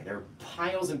big thing. They're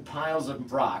piles and piles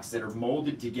of rocks that are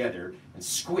molded together and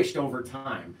squished over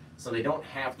time, so they don't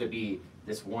have to be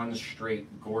this one straight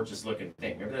gorgeous looking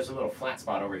thing. Maybe there's a little flat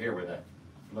spot over here where the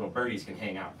little birdies can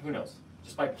hang out. Who knows?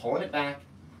 Just by pulling it back,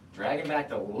 dragging back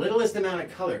the littlest amount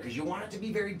of color, because you want it to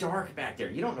be very dark back there.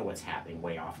 You don't know what's happening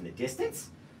way off in the distance.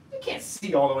 You can't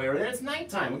see all the way over there. It's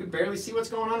nighttime. We can barely see what's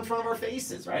going on in front of our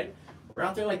faces, right? We're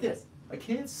out there like this. I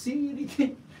can't see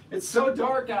anything. It's so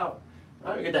dark out.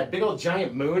 Right? We got that big old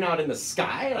giant moon out in the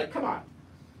sky. Like, come on.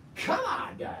 Come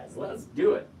on, guys. Let's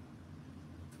do it.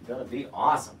 It's going to be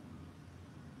awesome.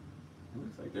 It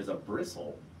looks like there's a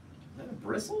bristle. Is that a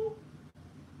bristle?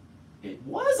 It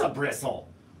was a bristle.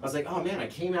 I was like, oh, man, I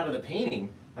came out of the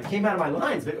painting. I came out of my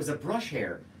lines, but it was a brush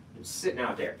hair. It was sitting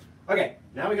out there. Okay,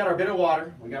 now we got our bit of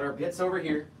water, we got our bits over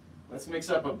here. Let's mix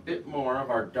up a bit more of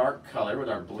our dark color with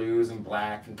our blues and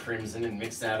black and crimson and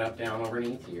mix that up down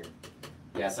underneath here.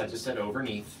 Yes, I just said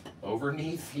overneath.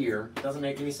 Overneath here. Doesn't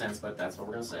make any sense, but that's what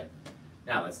we're going to say.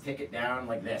 Now let's take it down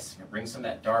like this. Bring some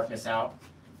of that darkness out.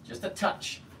 Just a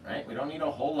touch, right? We don't need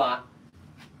a whole lot,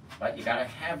 but you got to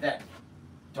have that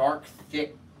dark,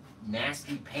 thick,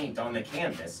 nasty paint on the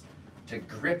canvas to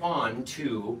grip on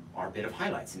to our bit of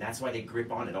highlights. And that's why they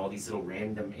grip on at all these little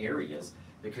random areas,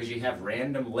 because you have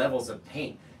random levels of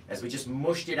paint. As we just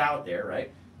mushed it out there,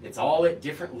 right? It's all at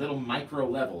different little micro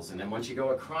levels. And then once you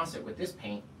go across it with this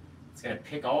paint, it's going to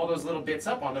pick all those little bits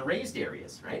up on the raised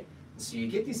areas, right? And so you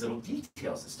get these little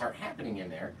details that start happening in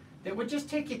there that would just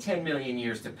take you 10 million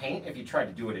years to paint if you tried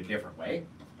to do it a different way.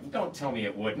 And don't tell me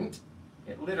it wouldn't.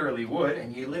 It literally would,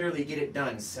 and you literally get it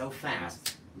done so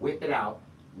fast. Whip it out,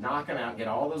 knock them out, get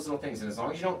all those little things. And as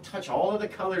long as you don't touch all of the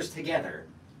colors together,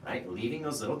 right, leaving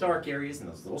those little dark areas and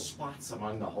those little spots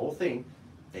among the whole thing,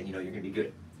 then you know you're going to be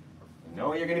good. You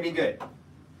know you're going to be good. All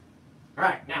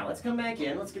right, now let's come back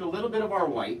in. Let's get a little bit of our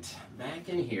white back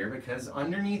in here, because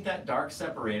underneath that dark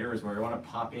separator is where we want to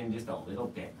pop in just a little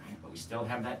bit, right? But we still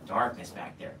have that darkness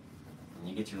back there. And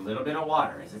you get your little bit of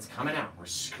water as it's coming out. We're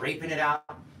scraping it out,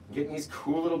 getting these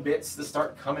cool little bits to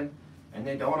start coming, and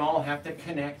they don't all have to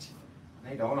connect.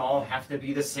 They don't all have to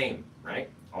be the same, right?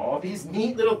 All these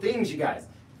neat little things, you guys.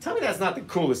 Tell me that's not the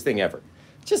coolest thing ever.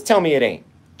 Just tell me it ain't,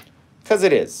 because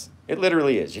it is. It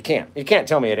literally is. You can't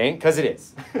tell me it ain't, because it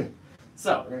is.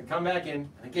 So we're gonna come back in,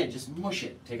 and again, just mush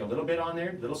it. Take a little bit on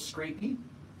there, little scrapey.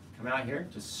 Come out here,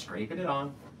 just scraping it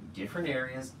on different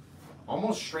areas,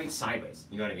 almost straight sideways.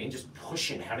 You know what I mean? Just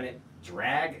pushing, having it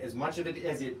drag as much of it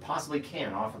as it possibly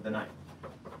can off of the knife.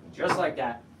 And just like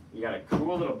that, you got a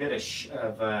cool little bit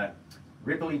of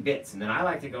ripply bits, and then I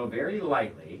like to go very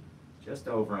lightly, just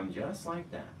over them, just like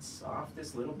that.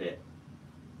 Softest little bit,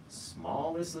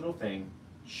 smallest little thing.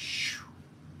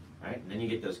 Right? And then you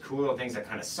get those cool little things that are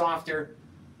kind of softer.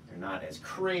 They're not as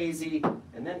crazy.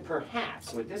 And then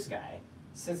perhaps with this guy,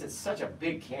 since it's such a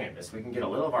big canvas, we can get a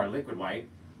little of our liquid white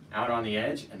out on the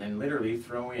edge and then literally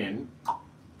throw in a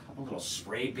couple little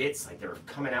spray bits like they're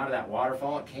coming out of that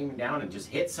waterfall. It came down and just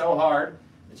hit so hard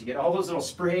that you get all those little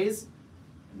sprays.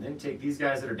 And then take these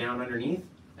guys that are down underneath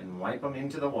and wipe them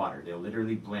into the water. They'll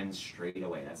literally blend straight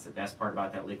away. That's the best part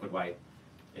about that liquid white,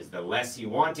 is the less you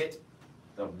want it,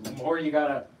 the more you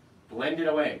gotta blend it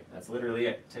away. That's literally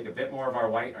it. Take a bit more of our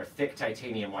white, our thick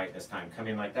titanium white this time. Come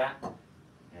in like that.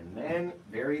 And then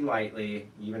very lightly,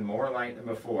 even more light than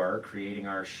before, creating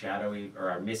our shadowy or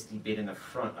our misty bit in the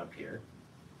front up here.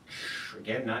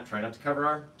 Again, try not to cover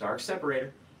our dark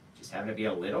separator. Just having it be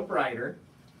a little brighter.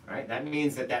 Right? That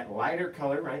means that that lighter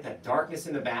color, right, that darkness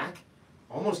in the back,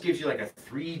 almost gives you like a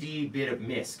 3D bit of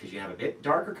mist, because you have a bit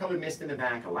darker colored mist in the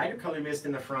back, a lighter colored mist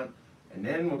in the front, and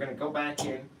then we're going to go back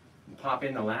in and pop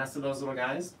in the last of those little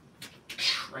guys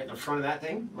right in the front of that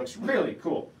thing. Looks really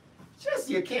cool. Just,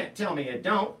 you can't tell me it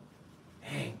don't.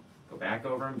 Bang. Go back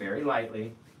over them very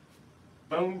lightly.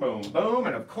 Boom, boom, boom.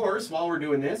 And of course, while we're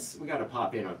doing this, we got to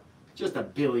pop in just a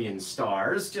billion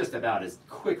stars, just about as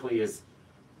quickly as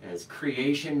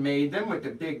creation made them with the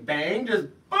Big Bang. Just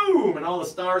boom, and all the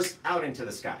stars out into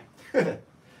the sky.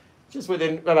 Just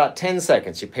within about 10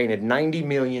 seconds, you painted 90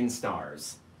 million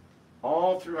stars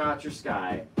all throughout your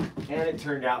sky, and it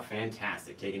turned out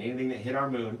fantastic. Taking anything that hit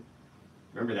our moon,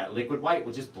 remember that liquid white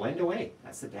will just blend away.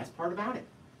 That's the best part about it.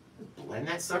 Just blend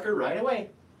that sucker right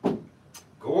away.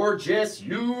 Gorgeous,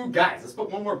 you guys. Let's put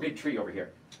one more big tree over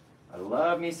here. I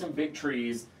love me some big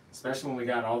trees, especially when we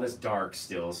got all this dark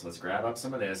still. So let's grab up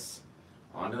some of this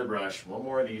onto the brush. One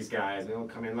more of these guys, and we'll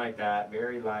come in like that.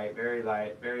 Very light, very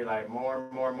light, very light.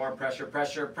 More pressure,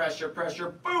 pressure, pressure, pressure.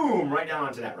 Boom, right down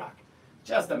onto that rock.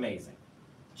 Just amazing.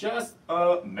 Just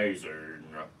amazing.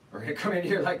 We're going to come in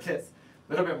here like this.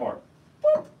 A little bit more.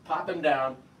 Boop, pop him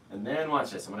down. And then watch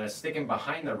this. I'm going to stick him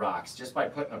behind the rocks just by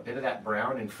putting a bit of that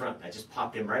brown in front. I just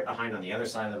popped him right behind on the other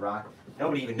side of the rock.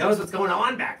 Nobody even knows what's going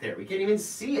on back there. We can't even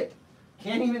see it.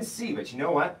 Can't even see. But you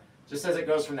know what? Just as it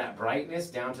goes from that brightness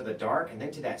down to the dark and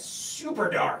then to that super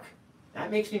dark,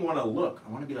 that makes me want to look. I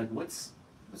want to be like, what's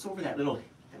over that little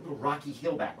rocky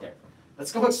hill back there?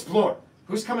 Let's go explore.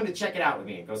 Who's coming to check it out with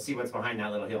me and go see what's behind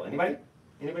that little hill? Anybody?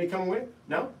 Anybody coming with?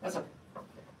 No? That's okay.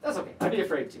 That's okay. I'd be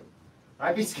afraid too.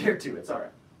 I'd be scared too. It's all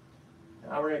right.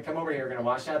 Now we're going to come over here. We're going to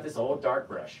wash out this old dark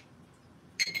brush.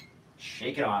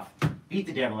 Shake it off. Beat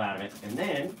the devil out of it. And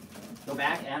then go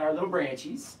back, add our little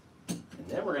branchies. And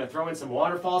then we're going to throw in some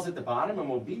waterfalls at the bottom, and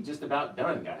we'll be just about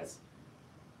done, guys.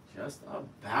 Just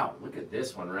about. Look at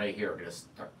this one right here. We're going to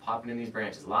start popping in these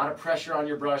branches. A lot of pressure on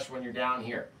your brush when you're down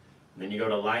here. And then you go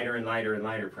to lighter and lighter and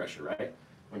lighter pressure, right?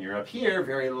 When you're up here,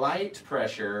 very light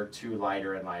pressure to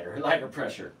lighter and lighter and lighter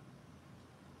pressure.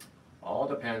 All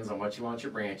depends on what you want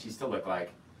your branchies to look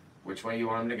like, which way you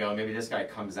want them to go. Maybe this guy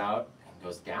comes out and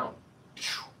goes down,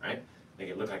 right? Make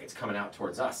it look like it's coming out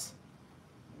towards us.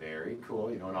 Very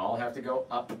cool. You don't all have to go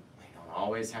up. They don't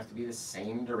always have to be the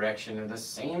same direction or the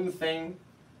same thing.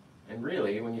 And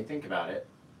really, when you think about it,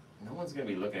 no one's going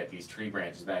to be looking at these tree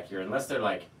branches back here unless they're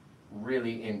like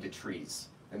really into trees.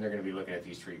 Then they're going to be looking at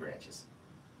these tree branches.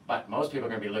 But most people are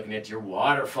going to be looking at your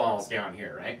waterfalls down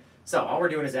here, right? So all we're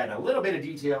doing is adding a little bit of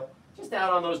detail just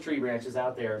out on those tree branches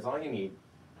out there is all you need.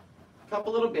 A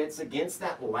couple little bits against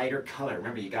that lighter color.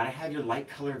 Remember, you got to have your light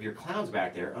color of your clouds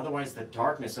back there. Otherwise, the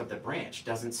darkness of the branch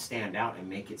doesn't stand out and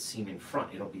make it seem in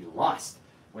front. It'll be lost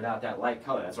without that light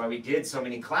color. That's why we did so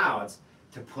many clouds,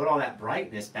 to put all that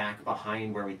brightness back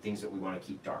behind where things that we want to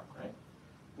keep dark, right?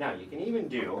 Now, you can even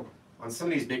do, on some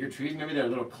of these bigger trees, maybe they're a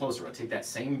little closer. I'll take that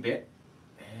same bit,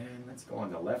 and let's go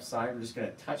on the left side. We're just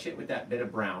going to touch it with that bit of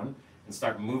brown and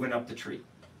start moving up the tree.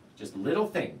 Just little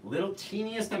thing, little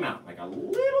teeniest amount, like a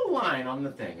little line on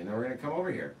the thing. And then we're going to come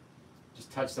over here.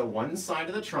 Just touch the one side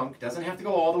of the trunk. Doesn't have to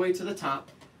go all the way to the top.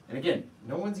 And again,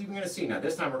 no one's even going to see. Now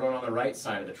this time we're going on the right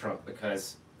side of the trunk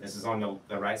because this is on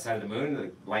the right side of the moon.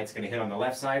 The light's going to hit on the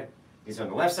left side. These are on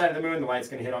the left side of the moon. The light's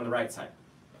going to hit on the right side.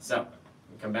 So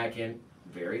we come back in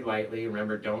very lightly.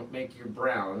 Remember, don't make your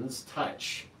browns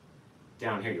touch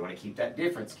down here. You want to keep that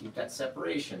difference, keep that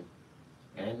separation.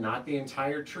 And not the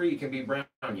entire tree can be brown.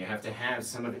 You have to have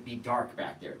some of it be dark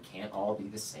back there. It can't all be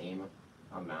the same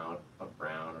amount of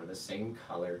brown or the same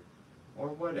color or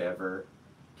whatever.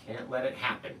 Can't let it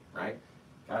happen, right?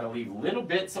 Got to leave little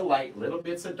bits of light, little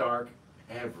bits of dark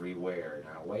everywhere.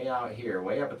 Now, way out here,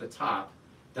 way up at the top,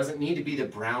 doesn't need to be the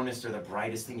brownest or the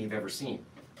brightest thing you've ever seen,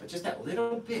 but just that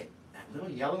little bit, that little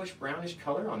yellowish brownish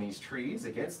color on these trees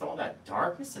against all that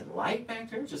darkness and light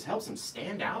back there just helps them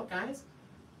stand out, guys.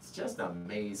 It's just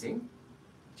amazing.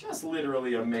 Just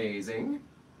literally amazing.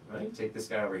 Right? Take this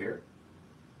guy over here.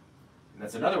 And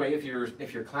that's another way if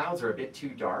your clouds are a bit too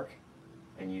dark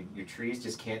and your trees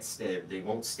just can't they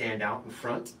won't stand out in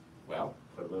front, well,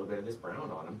 put a little bit of this brown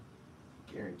on them.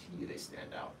 Guarantee you they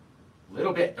stand out. A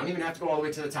little bit. Don't even have to go all the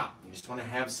way to the top. You just want to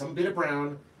have some bit of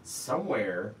brown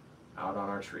somewhere out on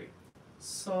our tree.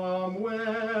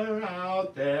 Somewhere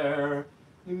out there,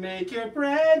 you make your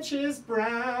branches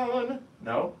brown.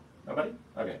 No? Nobody?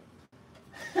 Okay.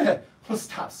 We'll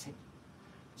stop singing.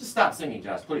 Just stop singing,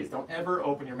 Josh. Please, don't ever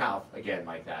open your mouth again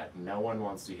like that. No one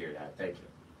wants to hear that. Thank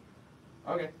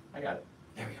you. Okay, I got it.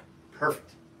 There we go.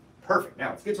 Perfect. Perfect. Now,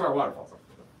 let's get to our waterfalls.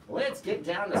 Let's get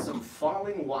down to some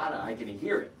falling water. I can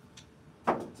hear it.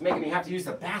 It's making me have to use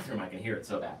the bathroom. I can hear it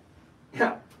so bad.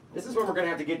 Now, this is where we're going to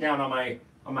have to get down on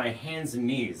my hands and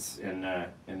knees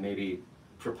and maybe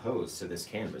propose to this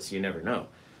canvas. You never know.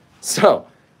 So,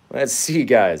 let's see,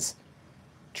 guys.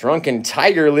 Drunken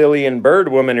Tiger Lily and Bird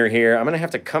Woman are here. I'm going to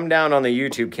have to come down on the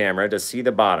YouTube camera to see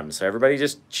the bottom. So everybody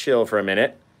just chill for a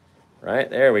minute. Right?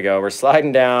 There we go. We're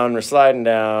sliding down,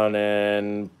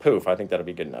 and poof. I think that'll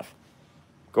be good enough.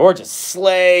 Gorgeous.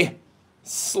 Slay.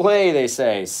 Slay, they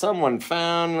say. Someone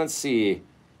found, let's see,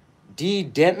 D.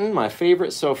 Denton, my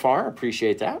favorite so far.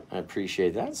 Appreciate that. I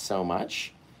appreciate that so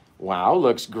much. Wow,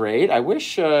 looks great. I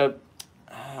wish, oh,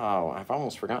 I've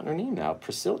almost forgotten her name now.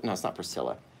 Priscilla. No, it's not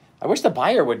Priscilla. I wish the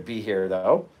buyer would be here,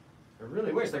 though. I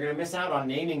really wish. They're going to miss out on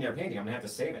naming their painting. I'm going to have to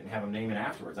save it and have them name it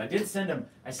afterwards. I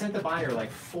sent the buyer like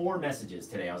 4 messages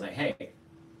today. I was like, hey,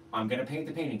 I'm going to paint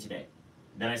the painting today.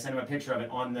 Then I sent him a picture of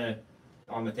it on the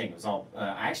thing. It was all,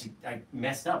 I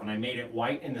messed up and I made it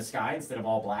white in the sky instead of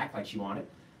all black like she wanted.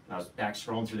 And I was back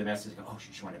scrolling through the messages, oh,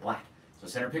 she wanted black. So I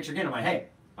sent her a picture again. I'm like, hey,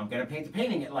 I'm going to paint the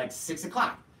painting at like 6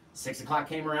 o'clock. 6 o'clock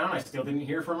came around. I still didn't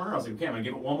hear from her. I was like, okay, I'm going to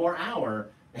give it 1 more hour.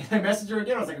 And I messaged her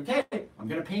again. I was like, okay, I'm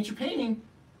going to paint your painting.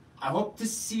 I hope to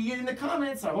see you in the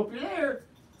comments. I hope you're there.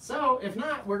 So if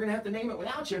not, we're going to have to name it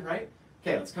without you, right?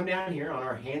 Okay, let's come down here on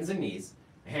our hands and knees.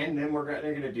 And then what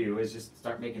they're going to do is just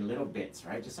start making little bits,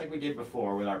 right? Just like we did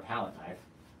before with our palette knife.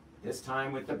 This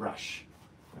time with the brush.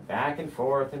 Back and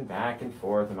forth and back and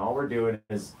forth. And all we're doing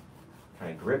is kind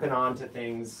of gripping onto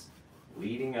things,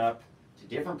 leading up to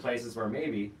different places where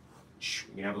maybe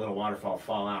you can have a little waterfall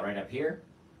fall out right up here.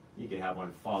 You could have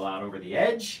one fall out over the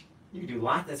edge. You could do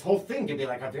lots. This whole thing could be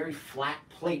like a very flat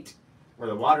plate where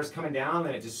the water's coming down,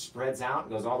 then it just spreads out,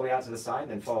 goes all the way out to the side,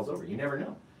 and then falls over. You never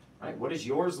know, right? What does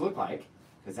yours look like?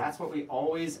 Because that's what we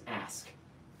always ask.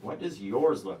 What does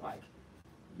yours look like?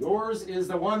 Yours is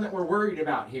the one that we're worried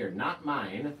about here, not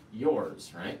mine.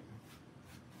 Yours, right?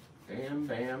 Bam,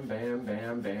 bam, bam,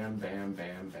 bam, bam, bam,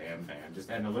 bam, bam, bam. Just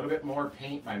adding a little bit more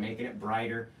paint by making it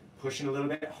brighter, pushing a little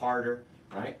bit harder,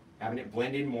 right? Having it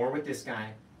blend in more with this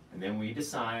guy. And then we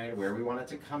decide where we want it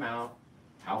to come out,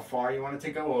 how far you want it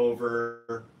to go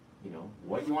over, you know,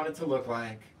 what you want it to look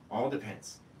like. All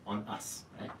depends on us,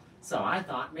 right? So I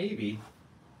thought maybe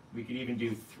we could even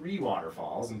do 3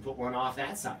 waterfalls and put one off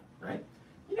that side, right?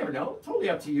 You never know. Totally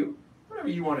up to you. Whatever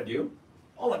you want to do.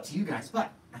 All up to you guys. But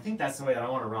I think that's the way that I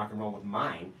want to rock and roll with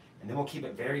mine. And then we'll keep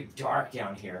it very dark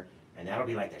down here. And that'll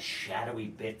be like the shadowy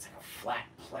bits, like a flat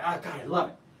plate. Oh, God, I love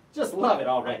it. Just love it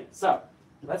already. So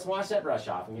let's wash that brush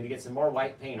off. I'm going to get some more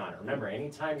white paint on it. Remember,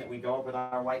 anytime that we go up with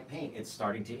our white paint, it's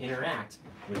starting to interact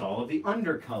with all of the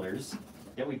undercolors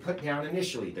that we put down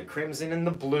initially. The crimson and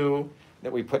the blue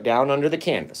that we put down under the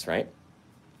canvas, right?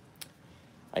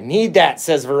 I need that,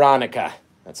 says Veronica.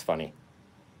 That's funny.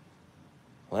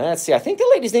 Let's see. I think the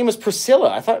lady's name was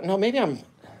Priscilla. I thought, no, maybe I'm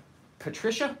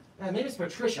Patricia? Maybe it's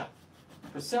Patricia.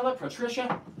 Priscilla,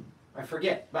 Patricia? I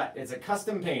forget, but it's a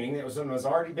custom painting that was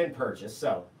already been purchased.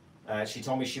 So she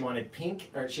told me she wanted pink,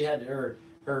 or she had her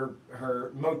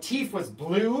motif was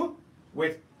blue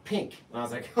with pink. And I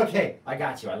was like, okay, I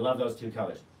got you. I love those 2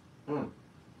 colors.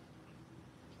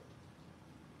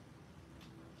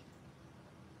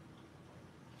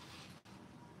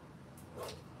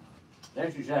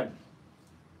 Then she said,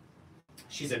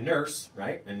 she's a nurse,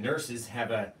 right? And nurses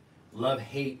have a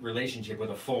love-hate relationship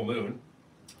with a full moon.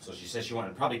 So she says she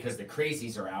wanted, probably because the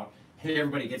crazies are out and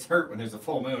everybody gets hurt when there's a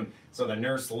full moon, so the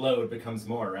nurse load becomes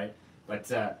more, right? But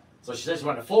so she says she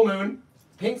wanted a full moon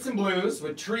pinks and blues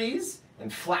with trees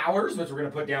and flowers, which we're going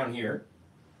to put down here,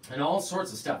 and all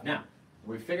sorts of stuff. Now,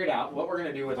 we figured out what we're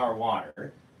going to do with our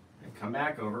water. And come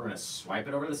back over, we're going to swipe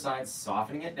it over to the side,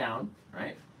 softening it down,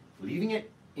 right? Leaving it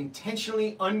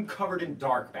intentionally uncovered and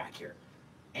dark back here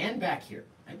and back here.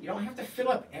 Right? You don't have to fill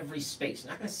up every space. You're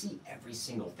not going to see every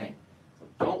single thing. So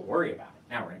don't worry about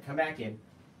it. Now we're going to come back in,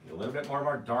 get a little bit more of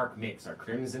our dark mix, our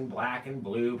crimson, black, and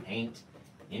blue paint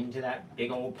into that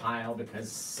big old pile,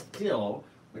 because still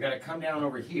we got to come down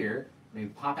over here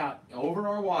and pop out over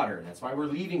our water. That's why we're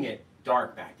leaving it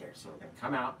dark back there. So we're going to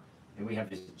come out, and we have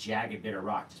this jagged bit of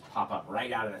rock just pop up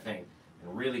right out of the thing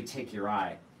and really take your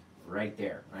eye right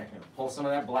there, right? Going to pull some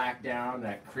of that black down,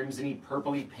 that crimsony,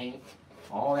 purpley paint,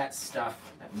 all that stuff,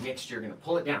 that mixture, going to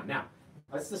pull it down. Now,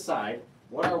 let's decide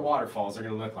what our waterfalls are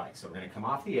going to look like. So we're going to come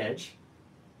off the edge,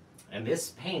 and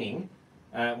this painting,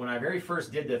 when I very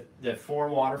first did the 4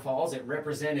 waterfalls, it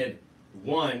represented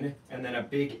 1 and then a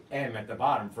big M at the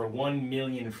bottom for 1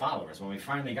 million followers. When we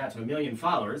finally got to 1 million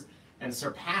followers and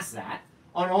surpassed that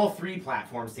on all 3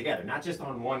 platforms together, not just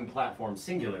on 1 platform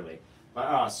singularly,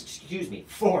 but, excuse me,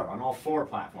 4, on all 4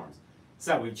 platforms.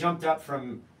 So we jumped up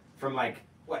from like,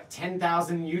 what,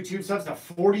 10,000 YouTube subs to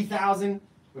 40,000.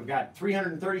 We've got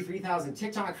 333,000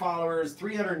 TikTok followers,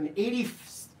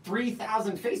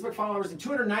 383,000 Facebook followers, and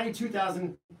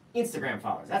 292,000 Instagram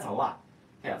followers. That's a lot.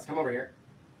 Okay, let's come over here.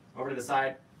 Over to the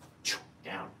side,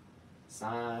 down,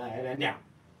 side, and down,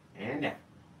 and down.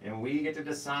 And we get to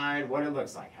decide what it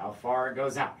looks like, how far it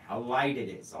goes out, how light it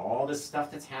is, all the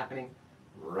stuff that's happening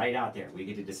right out there. We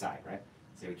get to decide, right?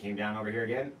 So we came down over here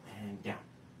again, and down,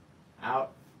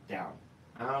 out, down,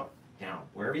 out, down.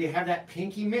 Wherever you have that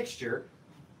pinky mixture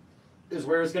is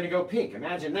where it's going to go pink.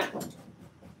 Imagine that.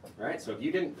 Right? So if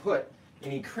you didn't put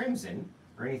any crimson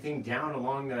or anything down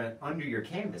along the under your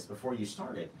canvas before you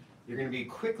started, you're going to be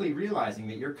quickly realizing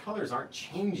that your colors aren't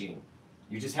changing.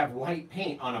 You just have white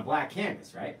paint on a black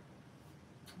canvas, right?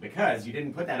 Because you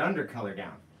didn't put that undercolor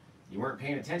down. You weren't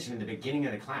paying attention in the beginning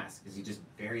of the class because you just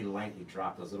very lightly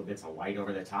dropped those little bits of white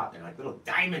over the top. They're like little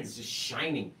diamonds just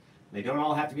shining. They don't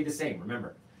all have to be the same,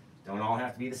 remember. Don't all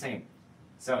have to be the same.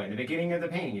 So in the beginning of the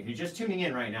painting, if you're just tuning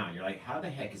in right now, you're like, how the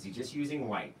heck is he just using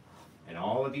white? And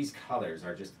all of these colors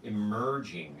are just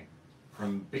emerging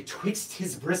from betwixt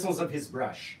his bristles of his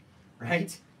brush,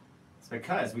 right? It's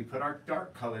because we put our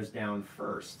dark colors down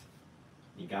first.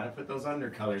 You got to put those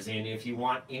undercolors in if you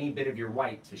want any bit of your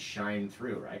white to shine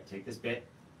through, right? Take this bit,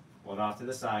 pull it off to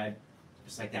the side,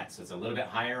 just like that. So it's a little bit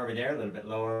higher over there, a little bit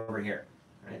lower over here,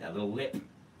 right? That little lip.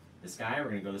 This guy, we're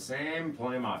going to go the same, pull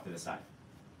him off to the side.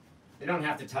 They don't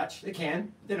have to touch. They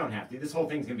can. They don't have to. This whole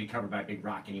thing's going to be covered by a big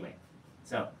rock anyway.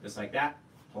 So just like that,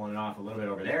 pulling it off a little bit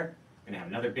over there. Going to have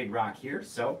another big rock here,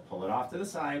 so pull it off to the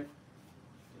side,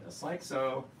 just like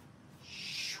so.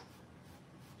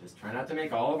 Just try not to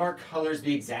make all of our colors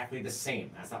be exactly the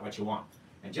same. That's not what you want.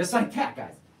 And just like that,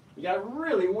 guys, you got a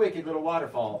really wicked little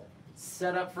waterfall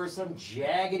set up for some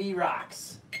jaggedy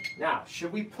rocks. Now,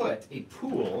 should we put a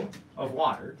pool of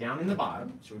water down in the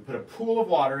bottom? Should we put a pool of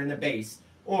water in the base?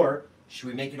 Or should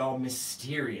we make it all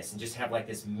mysterious and just have like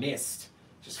this mist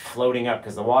just floating up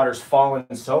because the water's fallen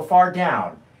so far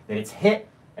down that it's hit,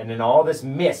 and then all this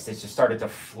mist has just started to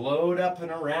float up and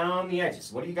around the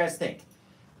edges? What do you guys think?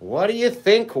 What do you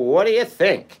think? What do you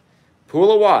think?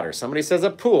 Pool of water. Somebody says a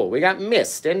pool. We got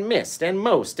mist and mist and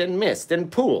most and mist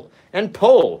and pool and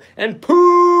pole and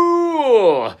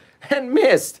pool and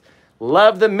mist.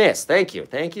 Love the mist. Thank you.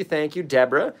 Thank you. Thank you,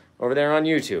 Deborah, over there on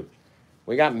YouTube.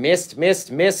 We got mist,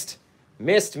 mist, mist,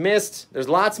 mist, mist. There's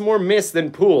lots more mist than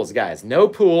pools, guys. No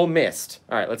pool, mist.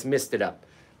 All right, let's mist it up.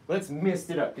 Let's mist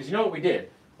it up. Because you know what we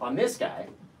did? On this guy,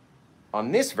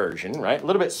 on this version, right, a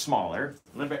little bit smaller,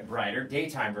 a little bit brighter,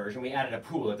 daytime version, we added a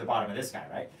pool at the bottom of this guy,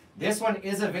 right? This one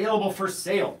is available for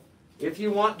sale. If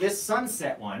you want this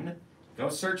sunset one, go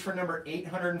search for number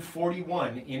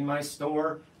 841 in my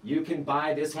store. You can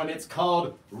buy this one. It's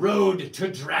called Road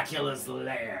to Dracula's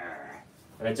Lair.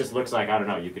 And it just looks like, I don't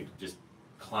know, you could just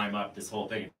climb up this whole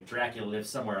thing. Dracula lives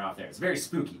somewhere out there. It's very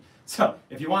spooky. So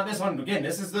if you want this one, again,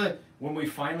 this is when we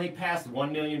finally passed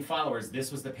 1 million followers,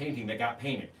 this was the painting that got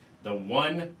painted. The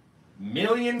 1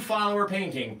 million follower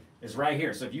painting is right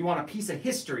here. So if you want a piece of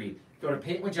history, go to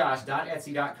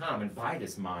paintwithjosh.etsy.com and buy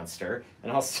this monster,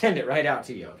 and I'll send it right out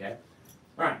to you, okay?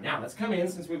 All right, now let's come in.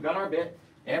 Since we've got our bit,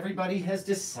 everybody has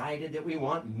decided that we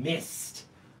want mist.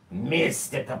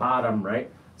 Mist at the bottom, right?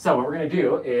 So what we're going to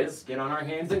do is get on our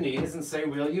hands and knees and say,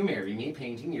 will you marry me,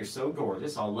 painting? You're so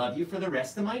gorgeous. I'll love you for the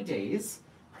rest of my days,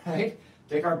 right?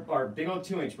 Take our big old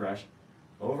 2-inch brush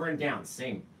over and down,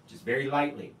 same, just very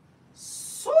lightly.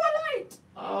 So light.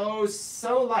 Oh,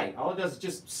 so light. All it does is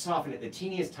just soften it the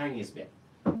teeniest, tiniest bit.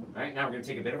 All right, now we're going to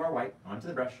take a bit of our white onto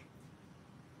the brush.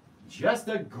 Just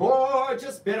a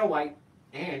gorgeous bit of white.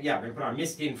 And yeah, we're going to put our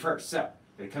mist in first. So,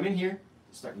 we're going to come in here,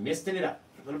 start misting it up.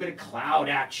 A little bit of cloud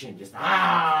action. Just,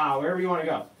 wherever you want to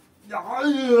go.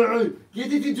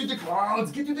 Get it into the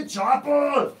clouds. Get to the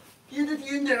chopper. Get it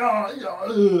in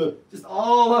there. Just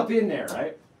all up in there,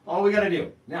 right? All we got to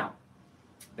do. Now,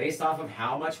 based off of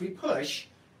how much we push,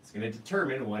 it's going to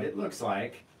determine what it looks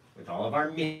like with all of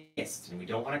our mist. And we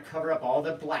don't want to cover up all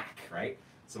the black, right?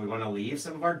 So we want to leave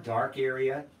some of our dark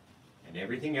area and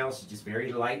everything else just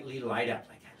very lightly light up.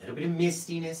 Like a little bit of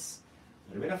mistiness,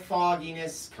 a little bit of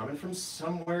fogginess coming from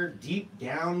somewhere deep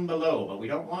down below. But we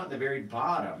don't want the very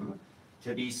bottom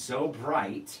to be so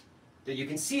bright that you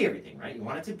can see everything, right? You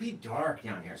want it to be dark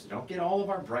down here. So don't get all of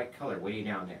our bright color way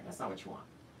down there. That's not what you want.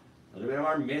 A little bit of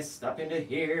our mist up into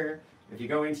here. If you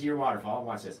go into your waterfall,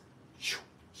 watch this.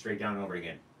 Straight down and over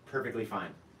again. Perfectly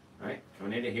fine. All right,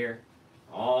 coming into here.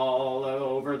 All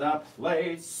over the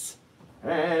place.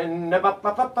 And then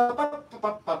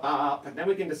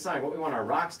we can decide what we want our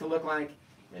rocks to look like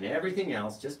and everything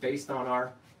else just based on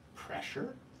our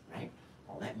pressure, right?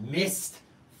 All that mist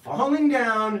falling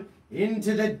down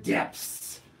into the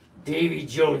depths. Davy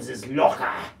Jones's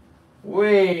locker.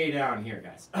 Way down here,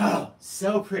 guys. Oh,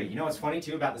 so pretty. You know what's funny,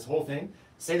 too, about this whole thing?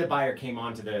 Say the buyer came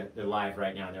onto the live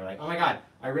right now, and they're like, oh, my God,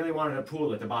 I really wanted a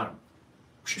pool at the bottom.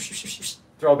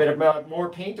 Throw a bit of more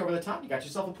paint over the top. You got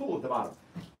yourself a pool at the bottom.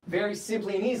 Very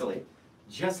simply and easily,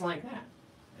 just like that,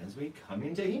 as we come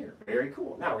into here. Very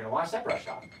cool. Now, we're going to wash that brush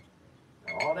off.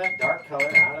 All that dark color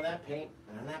out of that paint,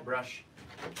 out of that brush.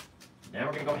 Now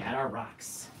we're going to go add our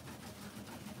rocks.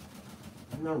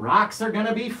 And the rocks are going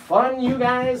to be fun, you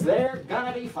guys. They're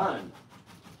going to be fun.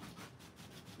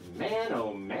 Man,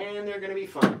 oh man, they're going to be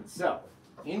fun. So,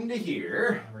 into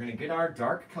here, we're going to get our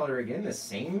dark color again, the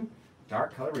same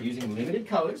dark color. We're using limited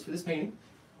colors for this painting.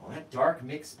 All that dark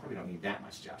mix, probably don't need that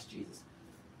much, Josh, Jesus.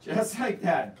 Just like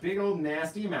that, big old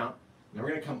nasty amount. Then we're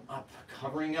going to come up,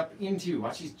 covering up into,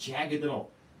 watch these jagged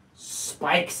little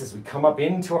spikes as we come up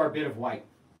into our bit of white.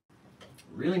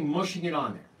 Really mushing it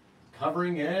on there.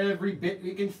 Covering every bit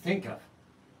we can think of.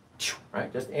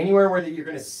 Right, just anywhere where you're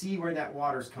going to see where that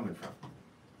water's coming from.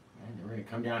 And then we're going to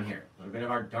come down here. A little bit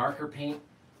of our darker paint.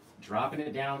 Dropping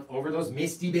it down over those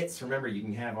misty bits. Remember, you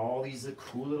can have all these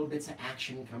cool little bits of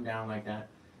action come down like that.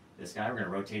 This guy, we're going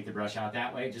to rotate the brush out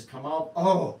that way. Just come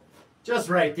all, just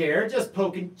right there. Just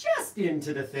poking just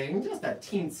into the thing. Just a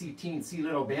teensy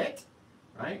little bit.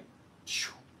 Right?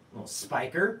 Little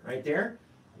spiker right there.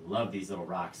 I love these little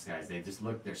rocks, guys. They just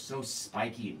look, they're so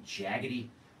spiky and jaggedy.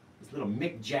 These little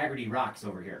Mick Jaggerty rocks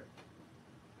over here.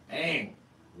 Bang.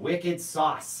 Wicked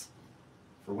sauce.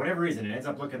 For whatever reason, it ends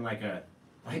up looking like a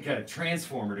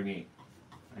transformer to me.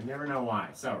 I never know why.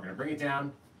 So we're going to bring it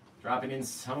down, dropping in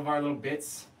some of our little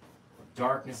bits of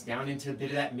darkness down into a bit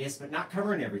of that mist, but not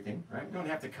covering everything, right? We don't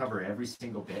have to cover every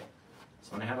single bit.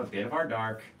 Just want to have a bit of our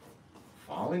dark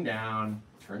falling down.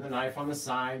 Turn the knife on the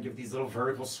side, give these little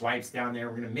vertical swipes down there.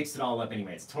 We're going to mix it all up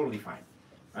anyway. It's totally fine.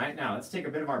 Right now, let's take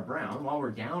a bit of our brown while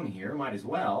we're down here, might as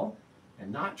well,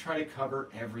 and not try to cover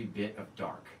every bit of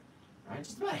dark. Right?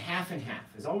 Just about half and half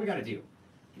is all we got to do.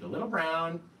 Get a little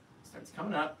brown, starts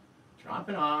coming up,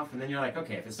 dropping off, and then you're like,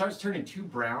 okay, if it starts turning too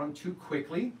brown too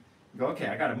quickly, you go, okay,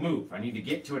 I got to move. I need to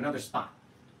get to another spot.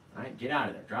 Right? Get out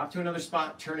of there. Drop to another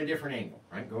spot, turn a different angle.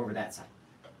 Right? Go over that side.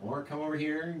 Or come over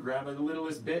here and grab the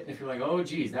littlest bit, and if you're like, oh,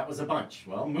 geez, that was a bunch,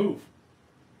 well, move.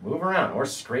 Move around, or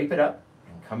scrape it up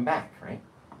and come back, right?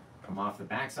 Come off the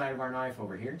back side of our knife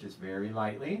over here, just very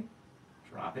lightly.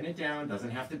 Dropping it down.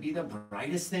 Doesn't have to be the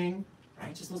brightest thing,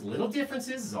 right? Just those little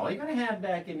differences is all you're going to have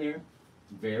back in there.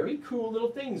 Very cool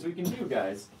little things we can do,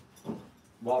 guys.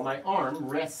 While my arm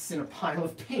rests in a pile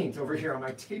of paint over here on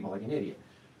my table like an idiot.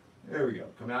 There we go.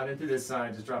 Come out into this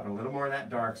side, just dropping a little more of that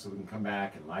dark so we can come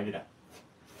back and light it up.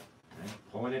 Right?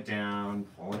 Pulling it down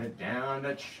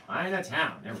to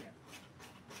Chinatown. There we go.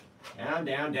 Down,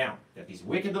 down, down. Got these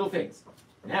wicked little things.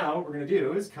 Now what we're going to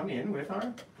do is come in with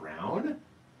our brown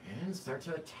and start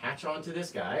to attach onto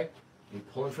this guy. And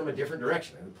pulling from a different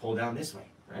direction and pull down this way,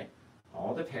 right?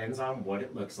 All depends on what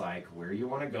it looks like, where you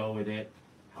want to go with it,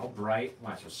 how bright.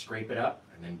 Watch, we'll scrape it up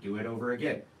and then do it over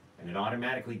again. And it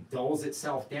automatically dulls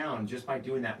itself down just by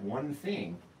doing that one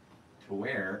thing to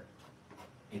where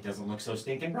it doesn't look so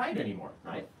stinking bright anymore,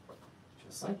 right?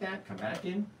 Just like that, come back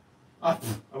in. Oh,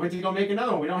 I went to go make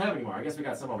another one. We don't have any more. I guess we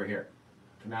got some over here.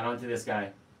 Come out onto this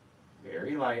guy.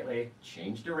 Very lightly.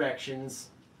 Change directions.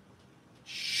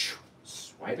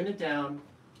 Swiping it down.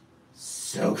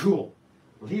 So cool.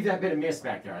 Leave that bit of mist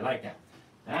back there. I like that.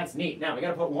 That's neat. Now, we got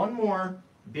to put one more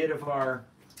bit of our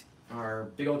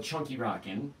big old chunky rock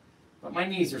in, but my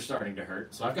knees are starting to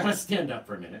hurt, so I've got to stand up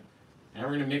for a minute. And we're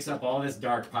going to mix up all this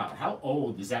dark powder. How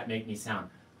old does that make me sound?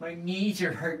 My knees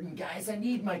are hurting, guys. I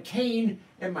need my cane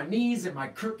and my knees and my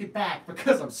crooked back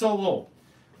because I'm so old.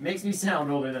 It makes me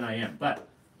sound older than I am, but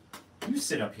you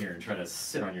sit up here and try to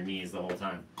sit on your knees the whole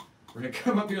time. We're going to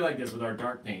come up here like this with our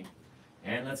dark paint.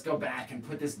 And let's go back and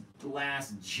put this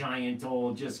last giant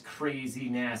old, just crazy,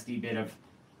 nasty bit of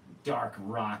dark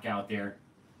rock out there.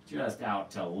 Just out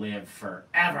to live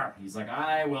forever. He's like,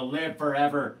 I will live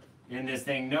forever in this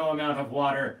thing. No amount of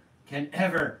water can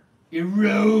ever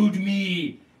erode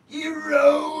me.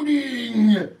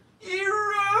 Eroding!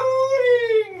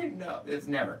 Eroding! No, it's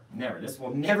never. This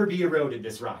will never be eroded,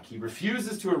 this rock. He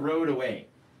refuses to erode away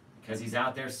because he's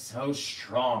out there so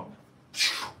strong.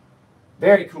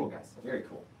 Very cool, guys. Very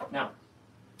cool. Now,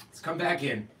 let's come back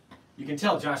in. You can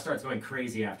tell Josh starts going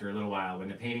crazy after a little while. When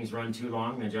the paintings run too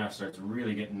long, then Josh starts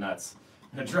really getting nuts.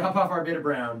 I'm going to drop off our bit of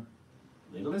brown.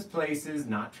 Littlest places,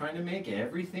 not trying to make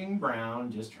everything brown,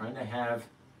 just trying to have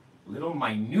little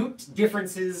minute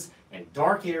differences and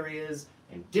dark areas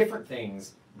and different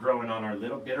things growing on our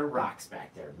little bit of rocks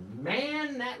back there.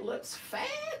 Man, that looks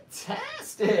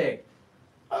fantastic.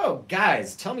 Oh,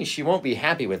 guys, tell me she won't be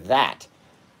happy with that.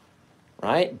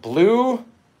 Right? Blue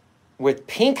with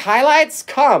pink highlights?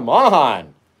 Come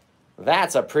on.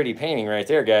 That's a pretty painting right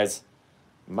there, guys.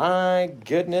 My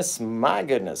goodness, my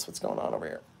goodness. What's going on over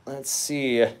here? Let's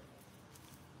see.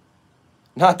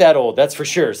 Not that old, that's for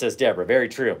sure, says Deborah. Very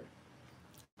true.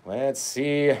 Let's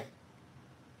see.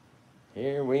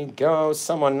 Here we go.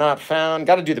 Someone not found.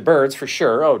 Got to do the birds for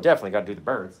sure. Oh, definitely got to do the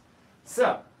birds.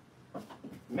 So,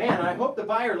 man, I hope the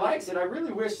buyer likes it. I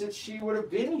really wish that she would have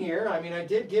been here. I mean, I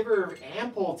did give her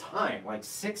ample time, like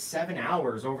 6-7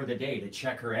 hours over the day to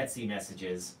check her Etsy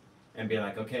messages and be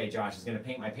like, okay, Josh is going to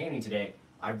paint my painting today.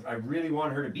 I really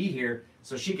want her to be here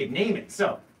so she could name it.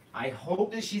 So, I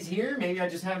hope that she's here. Maybe I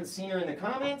just haven't seen her in the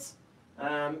comments.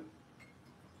 I'm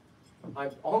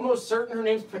almost certain her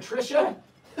name's Patricia.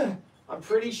 I'm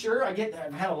pretty sure. I've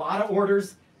had a lot of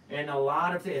orders and a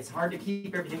lot of things. It's hard to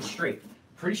keep everything straight.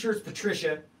 Pretty sure it's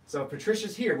Patricia. So if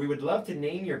Patricia's here, we would love to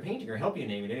name your painting or help you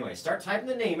name it anyway. Start typing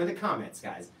the name in the comments,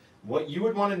 guys. What you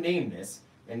would want to name this.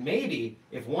 And maybe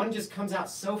if one just comes out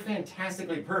so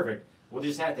fantastically perfect, we'll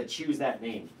just have to choose that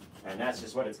name. And that's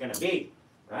just what it's going to be.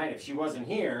 Right? If she wasn't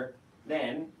here,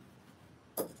 then,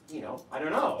 you know, I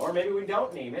don't know. Or maybe we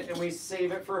don't name it and we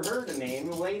save it for her to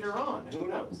name later on. Who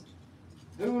knows?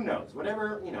 Who knows?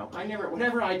 Whatever, you know,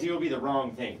 whatever I do will be the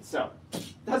wrong thing. So,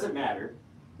 doesn't matter.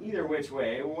 Either which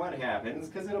way, what happens,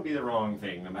 because it'll be the wrong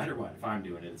thing no matter what. If I'm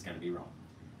doing it, it's going to be wrong.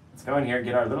 Let's go in here and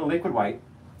get our little liquid white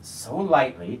so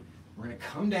lightly. We're going to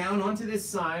come down onto this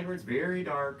side where it's very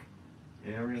dark,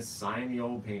 and we're going to sign the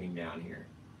old painting down here.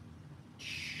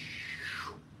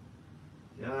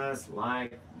 Just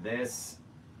like this.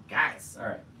 Guys, all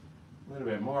right. A little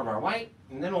bit more of our white,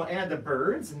 and then we'll add the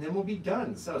birds, and then we'll be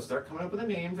done. So start coming up with a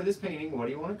name for this painting. What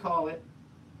do you want to call it?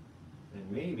 And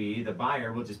maybe the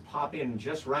buyer will just pop in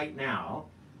just right now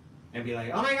and be like,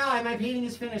 oh my God, my painting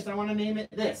is finished. I want to name it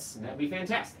this. And that'd be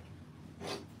fantastic.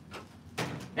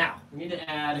 Now, we need to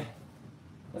add,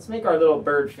 let's make our little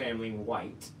bird family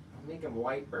white. I'll make them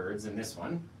white birds in this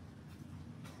one.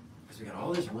 Because we got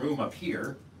all this room up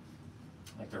here,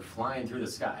 like they're flying through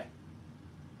the sky.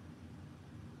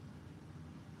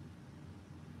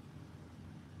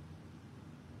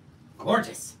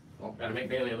 Gorgeous. Well, gotta make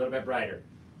Bailey a little bit brighter.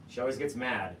 She always gets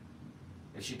mad.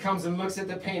 If she comes and looks at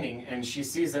the painting and she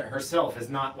sees that herself is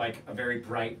not like a very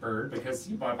bright bird because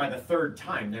by the third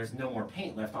time there's no more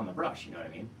paint left on the brush, you know what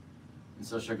I mean? And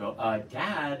so she'll go,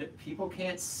 Dad, people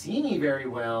can't see me very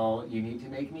well. You need to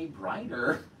make me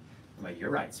brighter. I'm like, you're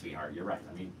right, sweetheart, you're right.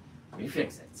 Let me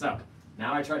fix it. So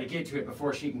now I try to get to it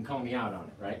before she can call me out on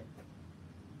it, right?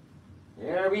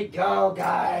 There we go,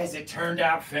 guys. It turned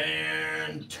out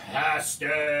fantastic.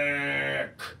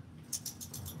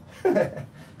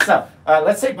 So,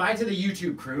 let's say bye to the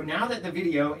YouTube crew. Now that the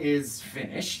video is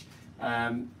finished,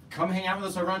 come hang out with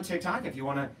us over on TikTok if you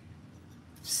want to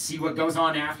see what goes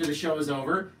on after the show is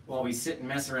over while we sit and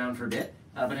mess around for a bit.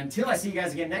 But until I see you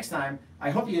guys again next time, I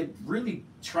hope you really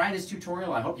try this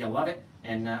tutorial. I hope you love it.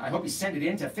 And I hope you send it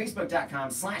in to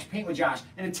facebook.com/paintwithjosh.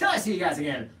 And until I see you guys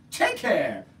again, take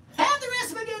care. Have the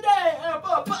rest of a good day.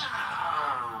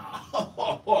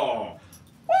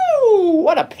 Woo!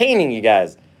 What a painting, you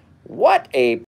guys. What a